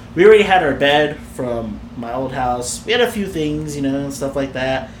 we already had our bed from my old house. We had a few things, and stuff like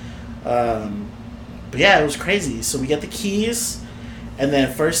that. But yeah, it was crazy. So we get the keys, and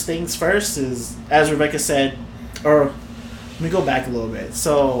then first things first is, as Rebecca said, or let me go back a little bit.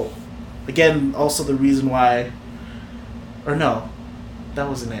 So, again, also the reason why, or no, that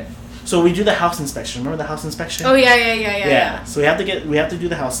wasn't it. So we do the house inspection. Remember the house inspection? Oh yeah. So we have to do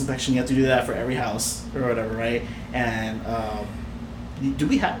the house inspection. You have to do that for every house or whatever, right? And you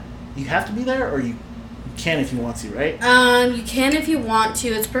have to be there, or you can if you want to, right? You can if you want to.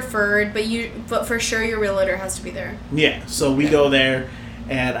 It's preferred, but for sure your realtor has to be there. Yeah. So we go there,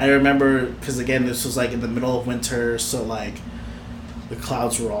 and I remember, because again, this was like in the middle of winter, so like the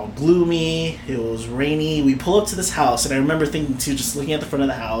clouds were all gloomy. It was rainy. We pull up to this house, and I remember thinking too, just looking at the front of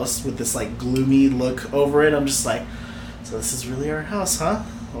the house with this like gloomy look over it. I'm just like, so this is really our house, huh?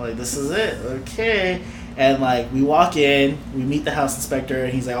 Like, this is it. Okay. And like, we walk in, we meet the house inspector,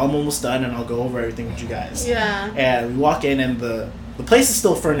 and he's like, I'm almost done, and I'll go over everything with you guys. Yeah. And we walk in, and the place is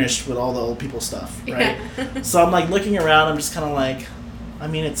still furnished with all the old people stuff, right? Yeah. So I'm like looking around. I'm just kind of like, I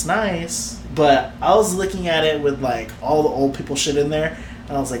mean, it's nice. But I was looking at it with, like, all the old people shit in there,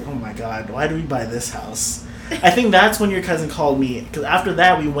 and I was like, oh, my God, why do we buy this house? I think that's when your cousin called me, because after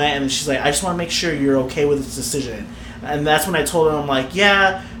that, we went, and she's like, I just want to make sure you're okay with this decision. And that's when I told her, I'm like,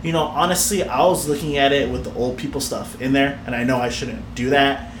 yeah, honestly, I was looking at it with the old people stuff in there, and I know I shouldn't do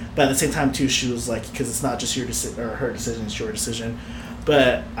that. But at the same time, too, she was like, because it's not just your decision, or her decision, it's your decision.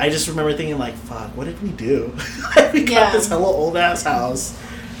 But I just remember thinking, like, fuck, what did we do? We got this hella old-ass house.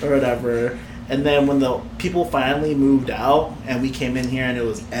 Or whatever. And then when the people finally moved out and we came in here and it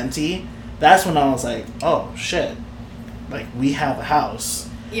was empty, that's when I was like, oh shit, like, we have a house.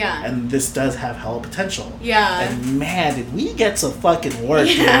 Yeah. And this does have hella potential. Yeah. And man, did we get to fucking work,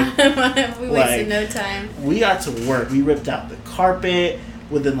 dude. We wasted no time. We got to work. We ripped out the carpet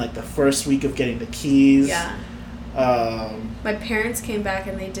within like the first week of getting the keys. Yeah. My parents came back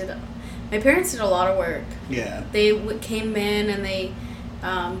and my parents did a lot of work. Yeah. They came in and they,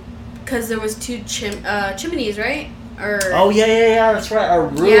 because there was two chimneys, right? Oh yeah, that's right. Our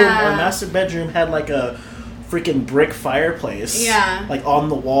room, our master bedroom had like a freaking brick fireplace. Yeah. Like on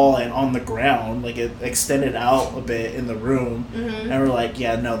the wall and on the ground. Like it extended out a bit in the room. Mm-hmm. And we're like,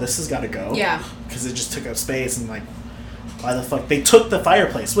 yeah, no, this has got to go. Yeah. Because it just took up space, and like, why the fuck? They took the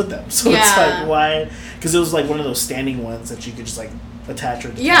fireplace with them. So it's like, why? Because it was like one of those standing ones that you could just like attach or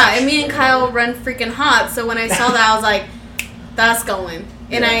detach. Yeah, and me and Kyle run freaking hot. So when I saw that, I was like, that's going.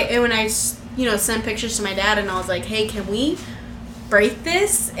 And when I sent pictures to my dad, and I was like, hey, can we break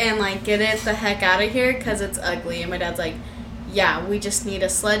this and like get it the heck out of here because it's ugly? And my dad's like, yeah, we just need a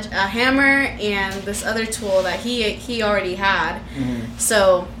hammer and this other tool that he already had. Mm-hmm.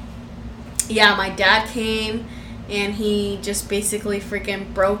 So yeah, my dad came and he just basically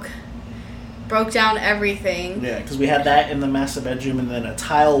freaking broke down everything. Yeah, because we had that in the master bedroom and then a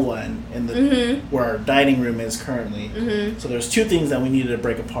tile one in the where our dining room is currently. Mm-hmm. So there's two things that we needed to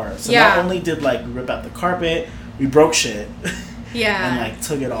break apart. So not only did like we rip out the carpet, we broke shit. Yeah. And like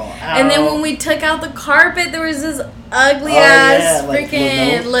took it all out. And then when we took out the carpet, there was this ugly ass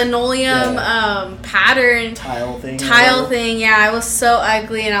freaking linoleum pattern tile thing. Yeah, it was so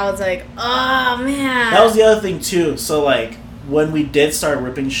ugly, and I was like, oh man. That was the other thing too. So like when we did start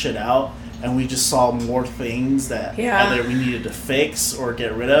ripping shit out, and we just saw more things that either we needed to fix or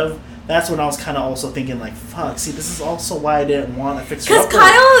get rid of, that's when I was kind of also thinking, like, fuck, see, this is also why I didn't want to fix it. Because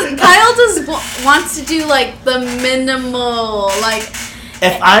Kyle just wants to do, like, the minimal, like...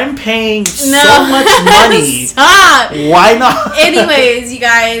 If I'm paying so much money, stop. Why not? Anyways, you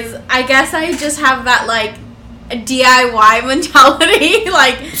guys, I guess I just have that, like, DIY mentality.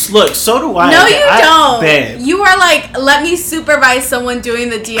 Like, look, so do I. No, you don't. Babe. You are like, let me supervise someone doing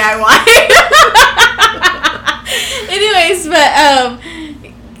the DIY. Anyways, but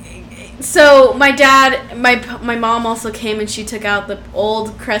so my dad, my mom also came and she took out the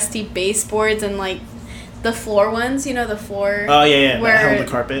old crusty baseboards and like the floor ones. You know, the floor. Oh yeah, where that held the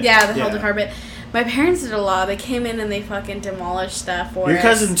carpet. Yeah, that held the carpet. My parents did a lot. They came in and they fucking demolished stuff for us. Your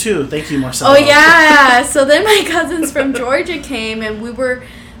cousin too. Thank you, Marcelo. Oh yeah. So then my cousins from Georgia came and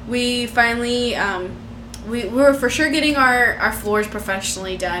we finally we were for sure getting our floors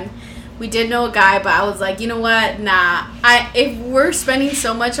professionally done. We did know a guy, but I was like, you know what? Nah. If we're spending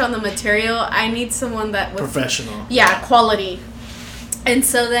so much on the material, I need someone that was professional. Yeah, quality. And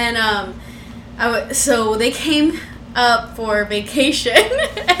so then so they came up for vacation,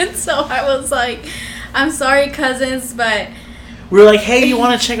 and so I was like, I'm sorry, cousins, but we were like, hey, you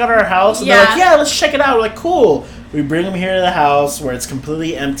want to check out our house? And they're like, Yeah. yeah, let's check it out. We're like, cool. We bring them here to the house where it's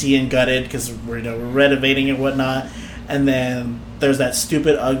completely empty and gutted because we're renovating and whatnot. And then there's that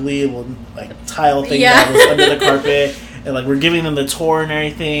stupid, ugly little tile thing Yeah. that was under the carpet. And we're giving them the tour and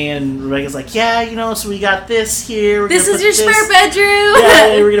everything. And Rebecca's like, yeah, so we got this here. This is your spare bedroom.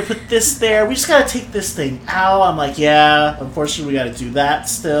 Yeah, we're gonna put this there. We just gotta take this thing out. I'm like, yeah, unfortunately we gotta do that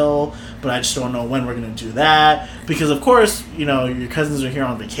still, but I just don't know when we're gonna do that because of course, your cousins are here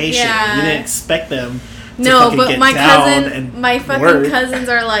on vacation. Yeah. You didn't expect them to No, fucking but get my down cousin, and my fucking work. cousins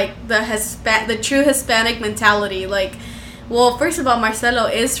are like the true Hispanic mentality. Well, first of all, Marcelo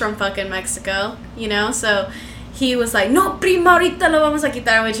is from fucking Mexico, so he was like, no, prima, ahorita lo vamos a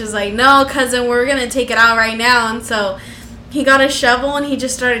quitar, which is like, no, cousin, we're gonna take it out right now. And so he got a shovel and he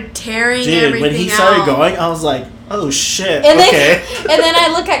just started tearing everything out. When he started going, I was like, oh shit, and okay. Then, and then I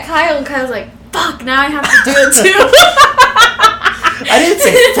look at Kyle and Kyle's like, fuck, now I have to do it too. I didn't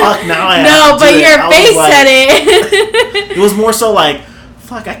say fuck, now I have No, to but do it. your I face was like, said it. It was more so like,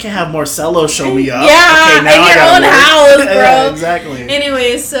 fuck, I can't have Marcelo show me up. Yeah, okay, now in I your gotta own work. house, bro. Yeah, exactly.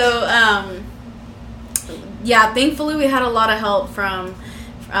 Anyway, so, yeah, thankfully we had a lot of help from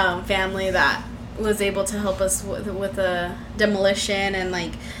family that was able to help us with the demolition and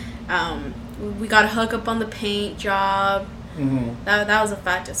we got a hookup on the paint job. Mm-hmm. That was a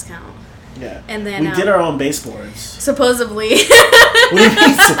fat discount. Yeah. And then we did our own baseboards. supposedly. What do you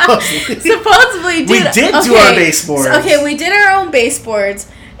mean supposedly? Supposedly, dude. We did do our baseboards. Okay, we did our own baseboards,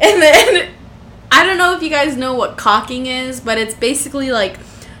 and then I don't know if you guys know what caulking is, but it's basically like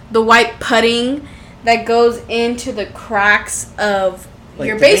the white putting that goes into the cracks of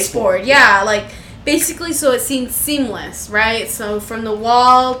your the baseboard. Yeah, basically so it seems seamless, right? So from the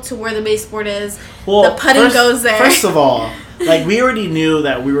wall to where the baseboard is, the putting goes there. First of all, we already knew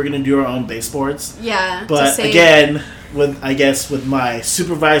that we were going to do our own baseboards. Yeah. But again, with my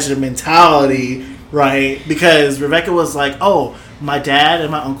supervisor mentality, right? Because Rebecca was like, oh, my dad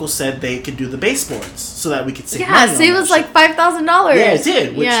and my uncle said they could do the baseboards so that we could save money. Yeah, save us $5,000. Yeah, it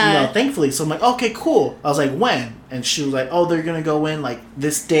did. Which, thankfully. So I'm like, okay, cool. I was like, when? And she was like, oh, they're going to go in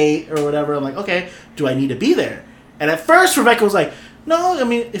this date or whatever. I'm like, okay, do I need to be there? And at first, Rebecca was like, no, I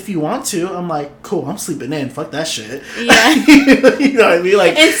mean, if you want to. I'm like, cool, I'm sleeping in. Fuck that shit. Yeah. You know what I mean?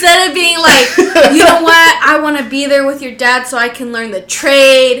 Instead of being like, you know what? I want to be there with your dad so I can learn the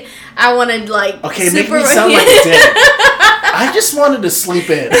trade. I want to, okay, make me sound like a dick. I just wanted to sleep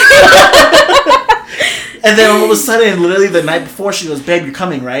in. And then all of a sudden, literally the night before, she goes, babe, you're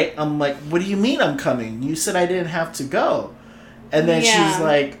coming, right? I'm like, what do you mean I'm coming? You said I didn't have to go. And then she's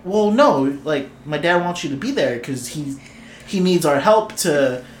like, well, no, my dad wants you to be there because he needs our help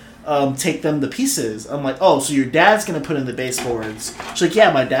to take them to pieces. I'm like, oh, so your dad's going to put in the baseboards. She's like,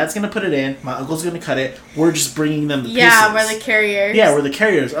 yeah, my dad's going to put it in. My uncle's going to cut it. We're just bringing them the pieces. Yeah, we're the carriers. Yeah, we're the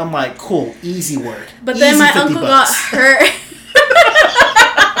carriers. I'm like, cool, easy work. But then my uncle got hurt.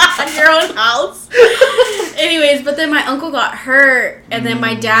 At your own house. Anyways, but then my uncle got hurt, and then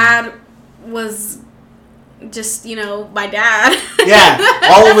my dad was just, my dad. Yeah,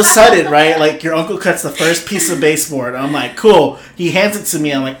 all of a sudden, right? Your uncle cuts the first piece of baseboard. I'm like, cool. He hands it to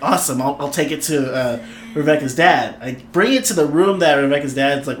me. I'm like, awesome. I'll take it to Rebecca's dad. I bring it to the room that Rebecca's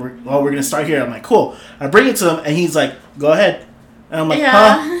dad's like, we're going to start here. I'm like, cool. I bring it to him, and he's like, go ahead. And I'm like,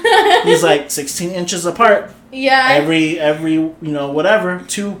 huh? He's like, 16 inches apart. Yeah. Every whatever.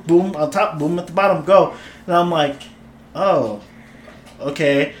 2, boom on top, boom at the bottom, go. And I'm like, oh,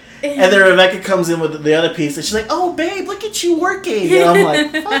 okay. And then Rebecca comes in with the other piece, and she's like, oh, babe, look at you working. And I'm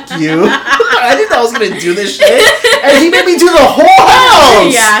like, fuck you. I didn't know I was going to do this shit. And he made me do the whole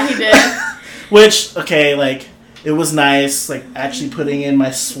house. Yeah, he did. Which, okay, it was nice, actually putting in my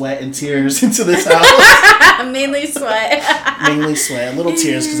sweat and tears into this house. Mainly sweat. Mainly sweat. A little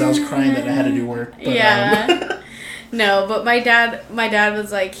tears because I was crying that I had to do work. But, yeah. No, but my dad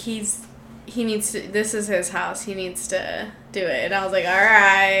was like, he needs to, this is his house, he needs to do it. And I was like,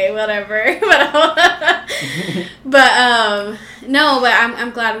 alright, whatever. But no, but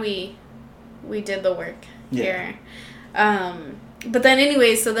I'm glad we did the work here. But then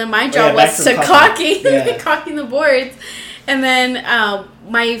anyway, so then my job was to caulking the boards. And then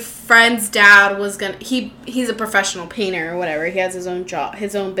my friend's dad was he's a professional painter or whatever. He has his own job,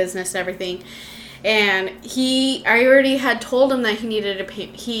 his own business and everything. And I already had told him that he needed to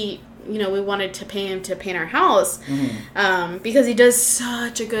paint, we wanted to pay him to paint our house. Mm-hmm. Because he does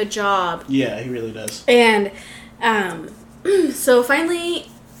such a good job. Yeah, he really does. And so finally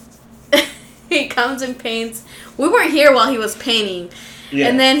he comes and paints. We weren't here while he was painting. Yeah.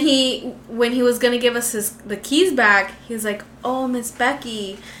 And then when he was going to give us the keys back, he was like, oh, Miss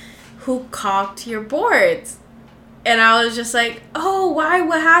Becky, who caulked your boards? And I was just like, oh, why?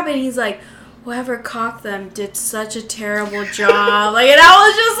 What happened? He's like, whoever caulked them did such a terrible job. Like, and I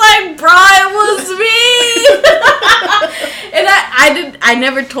was just like, bro, it was me. And I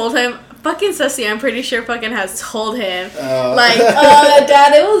never told him. Fucking Sussy, I'm pretty sure fucking has told him.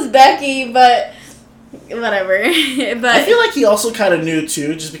 Dad, it was Becky, but whatever. But I feel like he also kind of knew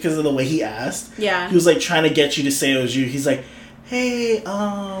too, just because of the way he asked. Yeah. He was like trying to get you to say it was you. He's like, hey,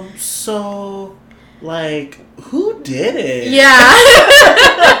 so, like, who did it? Yeah.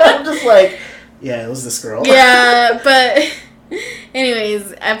 I'm just like, yeah, it was this girl. Yeah, but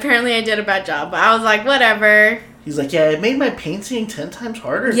anyways, apparently I did a bad job. But I was like, whatever. He's like, yeah, it made my painting 10 times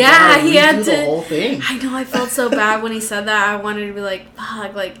harder. Yeah, he had to the whole thing. I know, I felt so bad when he said that. I wanted to be like,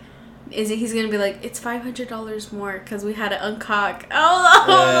 fuck, like, he's gonna be like, it's $500 more because we had to uncock.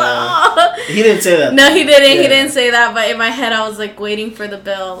 Oh, no. He didn't say that. No, he didn't. Yeah. He didn't say that. But in my head, I was like waiting for the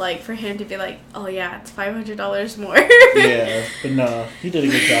bill, like for him to be like, oh yeah, it's $500 more. Yeah, but no, he did a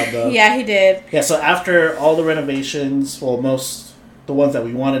good job though. Yeah, he did. Yeah, so after all the renovations, well, most the ones that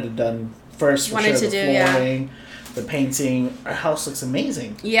we wanted to done first, for sure, the flooring, the painting, our house looks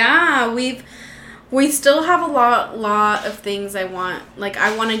amazing. Yeah, we still have a lot of things I want. Like,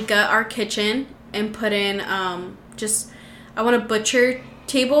 I want to gut our kitchen and put in, I want a butcher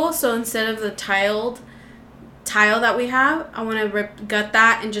table. So instead of the tile that we have, I want to gut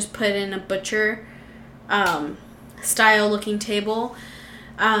that and just put in a butcher style looking table.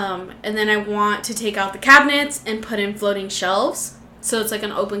 And then I want to take out the cabinets and put in floating shelves. So it's like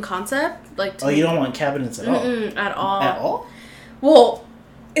an open concept. Like you don't want cabinets at all? At all. At all? Well,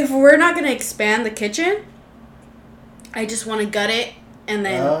 if we're not going to expand the kitchen, I just want to gut it and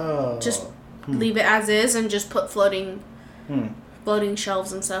then just leave it as is and just put floating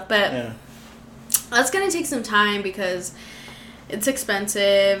shelves and stuff. But that's going to take some time because it's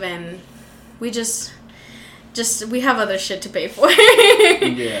expensive and we just we have other shit to pay for.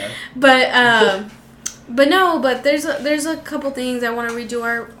 Yeah. But there's a couple things I want to redo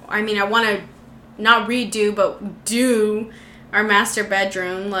I want to not redo but do our master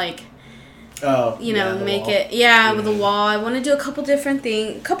bedroom, like, make wall. it, with the wall. I want to do a couple different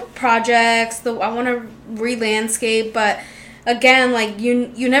things, a couple projects. I want to re-landscape, but again, like,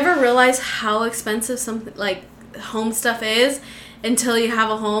 you never realize how expensive something like home stuff is until you have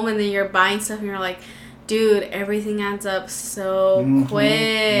a home and then you're buying stuff and you're like, dude, everything adds up so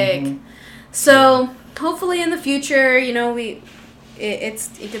quick. Mm-hmm. So hopefully in the future, it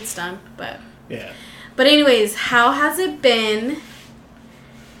gets done, but yeah. But anyways, how has it been?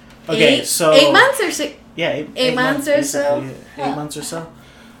 Okay, so 8 months or 6? Yeah, 8 months or so. 8 months or so.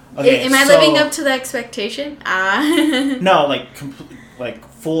 Okay, am I living up to the expectation? No, like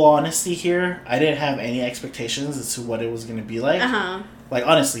full honesty here. I didn't have any expectations as to what it was going to be like. Like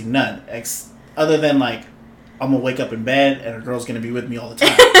honestly, none. Other than like, I'm gonna wake up in bed and a girl's gonna be with me all the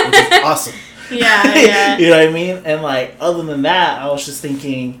time, which is awesome. Yeah. You know what I mean? And like, other than that, I was just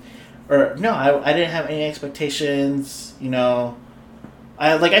thinking. Or, no, I didn't have any expectations,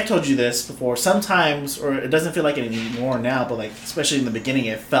 I told you this before, sometimes, or it doesn't feel like it anymore now, but, like, especially in the beginning,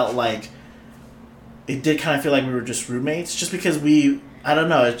 it felt like, it did kind of feel like we were just roommates, just because we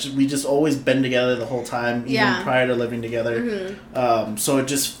just always been together the whole time, even prior to living together, so it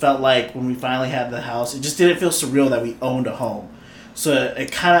just felt like, when we finally had the house, it just didn't feel surreal that we owned a home, so it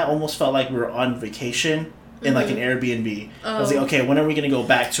kind of almost felt like we were on vacation, in like an Airbnb. I was like, okay, when are we going to go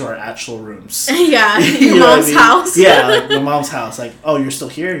back to our actual rooms? Yeah, your mom's house. Yeah, like my mom's house. Like, oh, you're still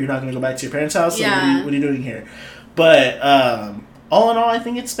here? You're not going to go back to your parents' house? Like, Yeah. what are you doing here? But all in all, I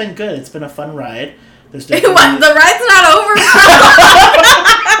think it's been good. It's been a fun ride. There's definitely... The ride's not over.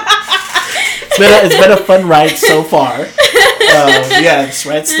 It's been a fun ride so far. This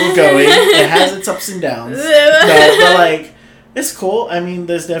ride's still going. It has its ups and downs. But like... It's cool. I mean,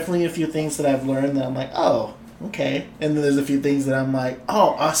 there's definitely a few things that I've learned that I'm like, oh, okay. And then there's a few things that I'm like,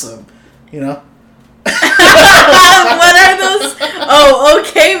 oh, awesome. What are those,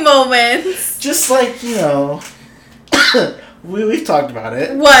 okay moments? Just like, we've talked about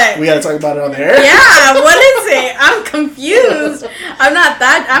it. What? We gotta talk about it on there. Yeah, what is it? I'm confused. I'm not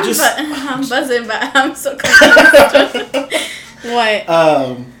that, I'm buzzing, but I'm so confused.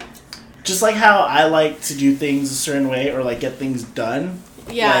 What? Just like how I like to do things a certain way or like get things done.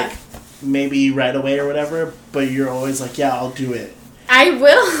 Yeah. Like maybe right away or whatever, but you're always like, yeah, I'll do it. I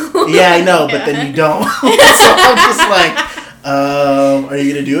will. Yeah, I know, but then you don't. So I'm just like, are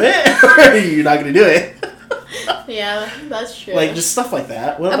you going to do it? Or are you not going to do it? Yeah, that's true. Like just stuff like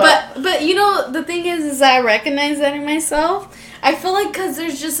that. What about... But the thing is I recognize that in myself. I feel like because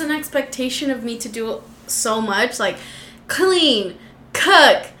there's just an expectation of me to do so much, like clean,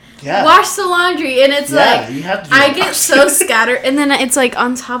 cook, Yeah. Wash the laundry. And it's like, you have to do I that. get so scattered. And then it's like,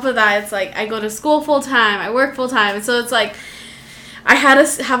 on top of that, it's like, I go to school full time. I work full time. And so it's like, I had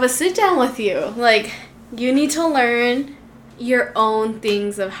to have a sit down with you. Like, you need to learn your own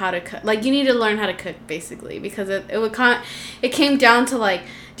things of how to cook. Like, you need to learn how to cook, basically. Because it came down to, like,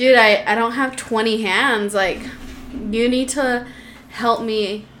 dude, I don't have 20 hands. Like, you need to help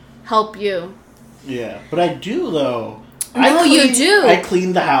me help you. Yeah. But I do, though. No, you do. I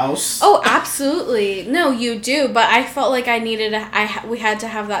clean the house. Oh, absolutely. No, you do. But I felt like I needed we had to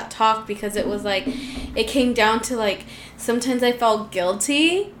have that talk because it was like, it came down to like, sometimes I felt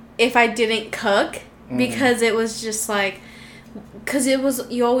guilty if I didn't cook because it was just like, because it was,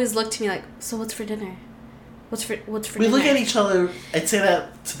 you always look to me like, so what's for dinner? What's for We dinner? look at each other. I'd say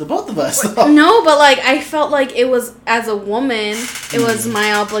that to the both of us. No, but like, I felt like it was, as a woman, it was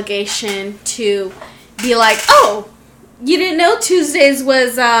my obligation to be like, oh, you didn't know Tuesdays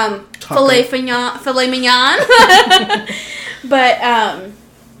was filet mignon. But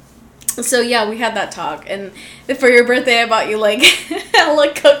so yeah, we had that talk, and for your birthday, I bought you like hella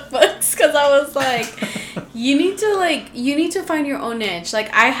cookbooks because I was like, you need to find your own niche.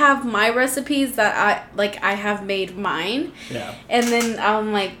 Like, I have my recipes that I have made mine, Yeah. and then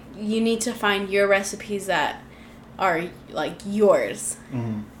I'm like, you need to find your recipes that are like yours,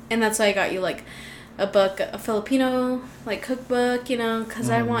 and that's why I got you like a book, a Filipino like cookbook, you know, because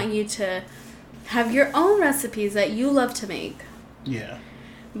I want you to have your own recipes that you love to make. Yeah.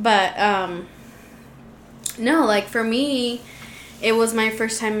 But no, like for me, it was my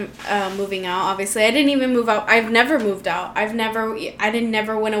first time moving out. Obviously, I didn't even move out. I've never moved out. I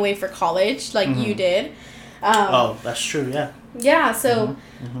never went away for college like you did. Oh, that's true. Yeah. Yeah. So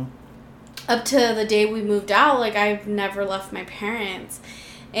up to the day we moved out, like I've never left my parents.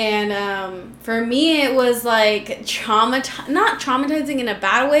 And for me, it was like not traumatizing in a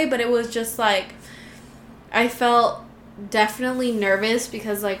bad way, but it was just like, I felt definitely nervous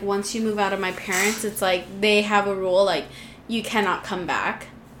because like once you move out of my parents, it's like they have a rule like you cannot come back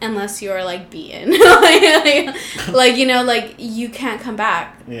unless you're like beaten. like you know, like you can't come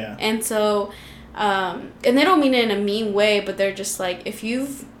back. Yeah. And so and they don't mean it in a mean way, but they're just like, if you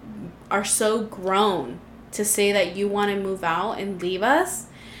are so grown to say that you want to move out and leave us,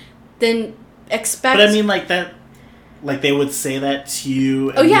 then expect. But I mean, like that, like they would say that to you.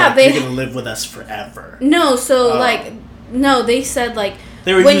 And oh yeah, like, you're gonna live with us forever. No, so like no, they said like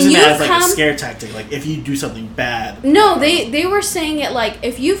they were when using you it as like come, a scare tactic. Like if you do something bad. No, they were saying it like,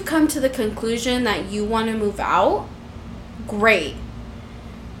 if you've come to the conclusion that you want to move out, great.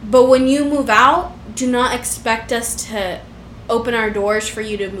 But when you move out, do not expect us to open our doors for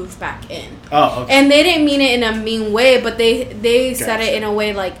you to move back in. Oh, okay. And they didn't mean it in a mean way, but they Gotcha. said it in a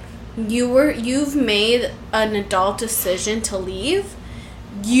way like, you've made an adult decision to leave.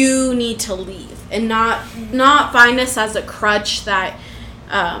 You need to leave and not find us as a crutch that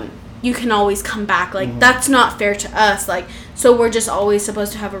you can always come back. Like that's not fair to us. Like, so we're just always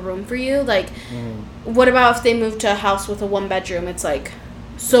supposed to have a room for you. Like, what about if they move to a house with a 1-bedroom? It's like,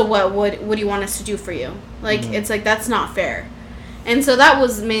 so what do you want us to do for you? Like, it's like, that's not fair. And so that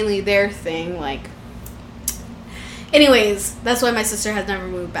was mainly their thing. Like, anyways, that's why my sister has never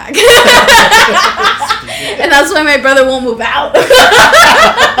moved back. And that's why my brother won't move out.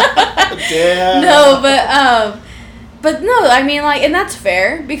 Damn. No, but no, I mean, like, and that's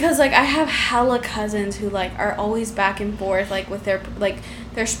fair because, like, I have hella cousins who, like, are always back and forth, like, with their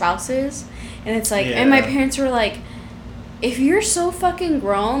spouses. And it's like, and my parents were like, if you're so fucking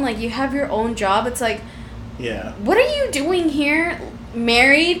grown, like, you have your own job, it's like, yeah, what are you doing here,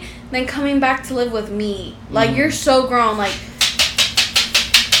 married, then coming back to live with me? Like, you're so grown, like.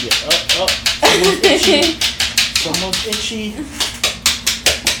 Yeah. Oh, someone's itchy. Someone's itchy.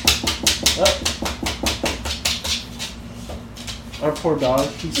 Oh. Our poor dog,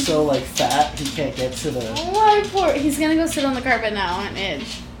 he's so, like, fat, he can't get to the. Why poor? He's gonna go sit on the carpet now on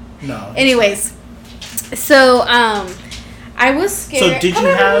edge. No. Anyways, so I was scared.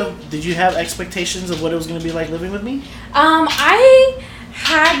 So did you have expectations of what it was going to be like living with me? I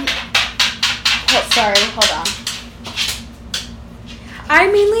had. Oh, sorry, hold on. I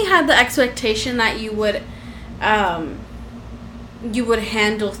mainly had the expectation that you would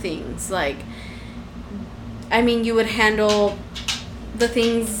handle things like. I mean, you would handle the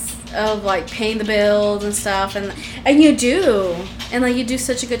things of like paying the bills and stuff, and you do, and like you do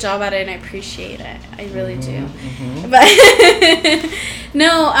such a good job at it, and I appreciate it. I really do. But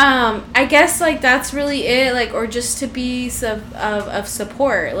no, I guess like that's really it, like, or just to be of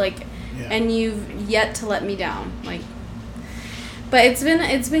support, like, and you've yet to let me down, like. But it's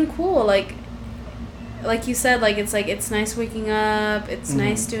been cool, like. like you said, like it's nice waking up. It's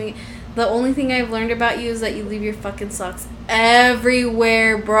nice doing it. The only thing I've learned about you is that you leave your fucking socks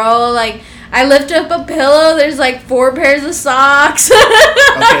everywhere, bro. Like, I lift up a pillow, there's like 4 pairs of socks.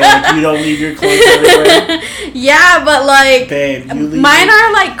 Okay, like you don't leave your clothes everywhere? Yeah, but like, babe, you leave mine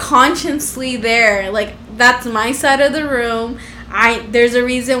are like consciously there. Like, that's my side of the room. There's a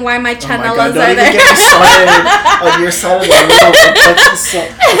reason why my chanelas are there. are there. Don't even get me started on your side of the room.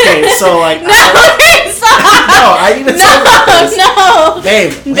 Okay, so like... No, I need to tell you this. No.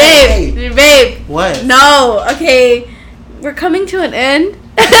 Babe. Babe. What? No. Okay. We're coming to an end.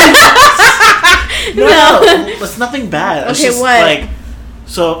 No. It's nothing bad. It's okay, just, what? Like,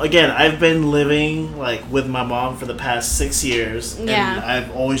 so, again, I've been living, like, with my mom for the past 6 years. Yeah. And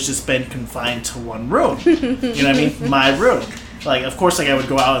I've always just been confined to one room. You know what I mean? My room. Like, of course, like, I would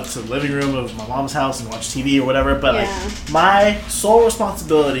go out into the living room of my mom's house and watch TV or whatever. But, like, my sole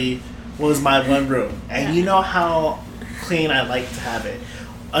responsibility was my one room. And you know how clean I like to have it.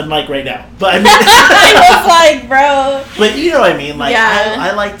 Unlike right now. But I mean... I was like, bro. But you know what I mean? Like,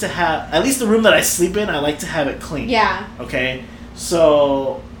 I like to have... At least the room that I sleep in, I like to have it clean. Yeah. Okay?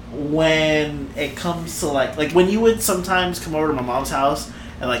 So, when it comes to, like when you would sometimes come over to my mom's house...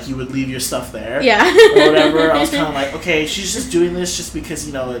 And, like, you would leave your stuff there. Yeah. Or whatever. I was kind of like, okay, she's just doing this just because,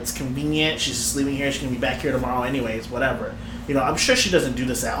 you know, it's convenient. She's just leaving here. She's going to be back here tomorrow anyways. Whatever. You know, I'm sure she doesn't do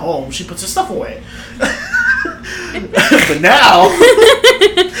this at home. She puts her stuff away. But now,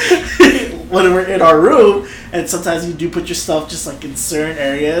 when we're in our room, and sometimes you do put your stuff just, like, in certain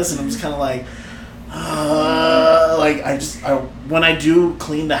areas. And I'm just kind of like, when I do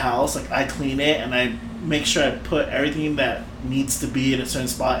clean the house, like, I clean it and I make sure I put everything that needs to be in a certain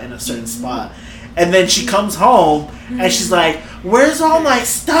spot in a certain spot. And then she comes home and she's like, where's all my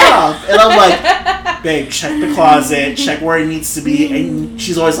stuff? And I'm like, babe, check the closet, check where it needs to be. And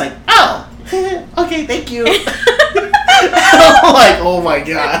she's always like, oh, okay, thank you. And I'm like, oh my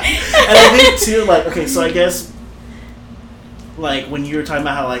God. And I think too, like, okay, so I guess, like, when you were talking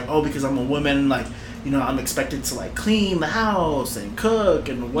about how, like, oh, because I'm a woman, like, you know, I'm expected to, like, clean the house and cook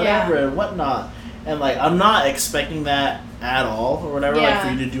and whatever and whatnot. And, like, I'm not expecting that at all or whatever, like, for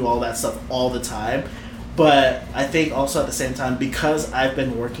you to do all that stuff all the time. But I think also at the same time, because I've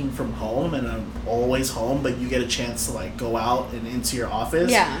been working from home and I'm always home, but you get a chance to, like, go out and into your office.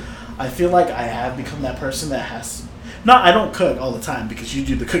 Yeah. I feel like I have become that person that has... Not, I don't cook all the time because you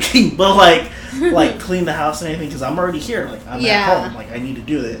do the cooking, but, like clean the house and anything because I'm already here. Like, I'm at home. Like, I need to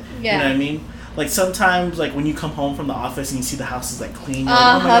do it. Yeah. You know what I mean? Like, sometimes, like, when you come home from the office and you see the house is, like, clean, you're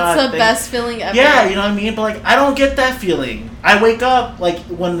like, oh my God. That's the best feeling ever. Yeah, you know what I mean? But, like, I don't get that feeling. I wake up, like,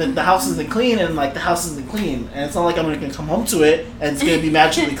 when the house isn't clean and, like, the house isn't clean. And it's not like I'm going to come home to it and it's going to be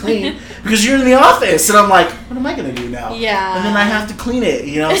magically clean because you're in the office. And I'm like, what am I going to do now? Yeah. And then I have to clean it,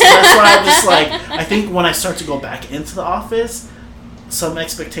 you know? So that's why I'm just, like, I think when I start to go back into the office... Some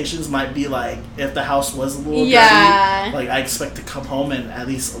expectations might be like if the house was a little dirty, like I expect to come home and at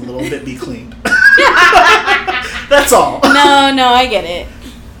least a little bit be cleaned. That's all. No, I get it.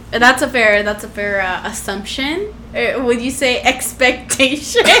 That's a fair assumption. Or would you say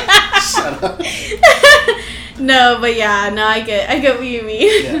expectation? Shut up. No, but yeah, no, I get what you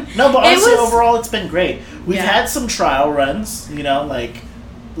mean. Yeah. No, but honestly, overall, it's been great. We've had some trial runs, you know, like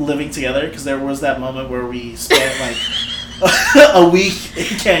living together because there was that moment where we spent like. A week in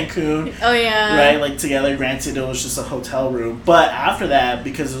Cancun. Oh, yeah. Right? Like, together. Granted, it was just a hotel room. But after that,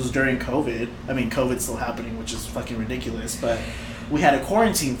 because it was during COVID, I mean, COVID's still happening, which is fucking ridiculous, but we had a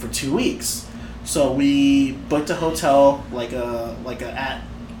quarantine for 2 weeks. So we booked a hotel,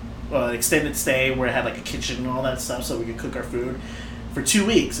 extended stay where it had, like, a kitchen and all that stuff so we could cook our food for 2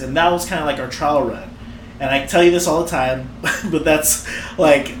 weeks. And that was kind of like our trial run. And I tell you this all the time, but that's,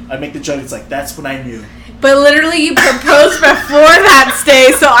 like, I make the joke, it's like, that's when I knew. But literally, you proposed before that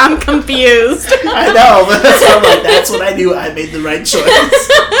stay, so I'm confused. I know, but that's why I'm like, that's when I knew I made the right choice.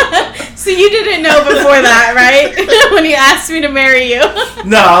 So you didn't know before that, right? When you asked me to marry you.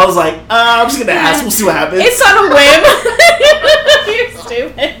 No, I was like, I'm just gonna ask. We'll see what happens. It's on a whim. You're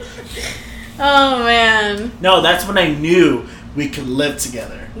stupid. Oh man. No, that's when I knew we could live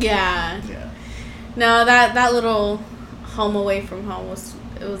together. Yeah. No, that little home away from home was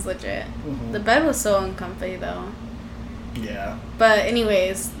legit. Mm-hmm. The bed was so uncomfy though. Yeah. But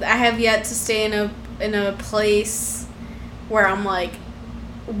anyways, I have yet to stay in a place where I'm like,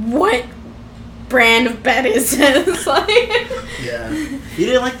 what brand of bed is this? Like. Yeah. You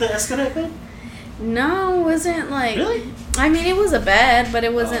didn't like the Escalade bed? No, it wasn't like. Really? I mean, it was a bed, but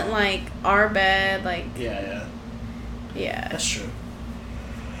it wasn't like our bed. Like. Yeah. Yeah. That's true.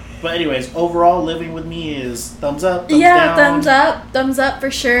 But anyways, overall, living with me is thumbs up, thumbs Yeah, down. thumbs up for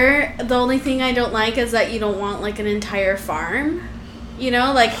sure. The only thing I don't like is that you don't want like an entire farm. You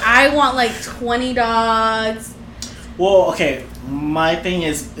know, like I want like 20 dogs. Well, okay, my thing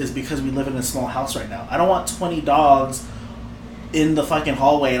is because we live in a small house right now. I don't want 20 dogs in the fucking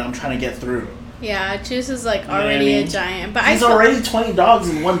hallway and I'm trying to get through. Yeah, Juice is like You know what I already mean? a giant. But He's already 20 dogs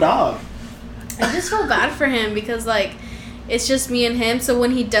in one dog. I just feel bad for him because like it's just me and him. So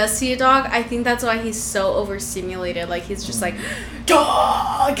when he does see a dog, I think that's why he's so overstimulated. Like he's just like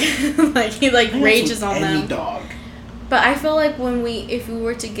dog, like he like I think rages that's with on any them. dog. But I feel like if we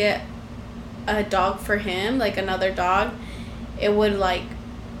were to get a dog for him, like another dog, it would like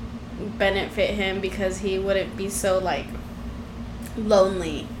benefit him because he wouldn't be so like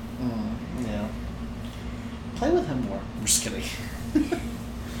lonely. Yeah. Play with him more. I'm just kidding.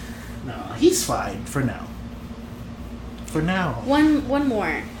 No, he's fine for now. For now. One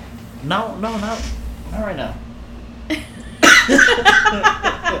more. No, not right now.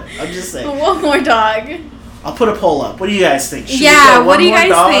 I'm just saying. One more dog. I'll put a poll up. What do you guys think? Should we Yeah, get what do you one more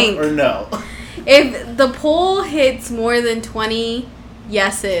guys dog think? Or no? If the poll hits more than 20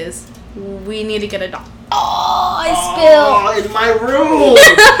 yeses, we need to get a dog. Oh, I Oh, in my room.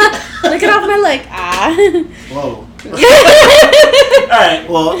 spilled. Look it off my leg. Ah. Whoa. Alright,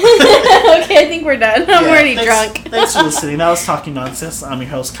 well. Okay, I think we're done. I'm already drunk. Thanks for listening. That was Talking Nonsense. I'm your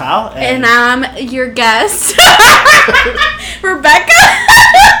host, Kyle. And I'm your guest, Rebecca.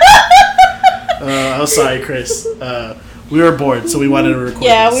 I'm sorry, Chris. We were bored, so we wanted to record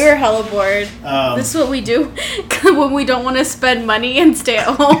Yeah, this. we were hella bored. This is what we do when we don't want to spend money and stay at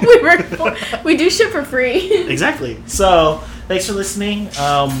home. We do shit for free. Exactly. So, thanks for listening.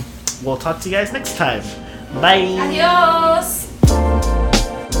 We'll talk to you guys next time. Bye. Adios.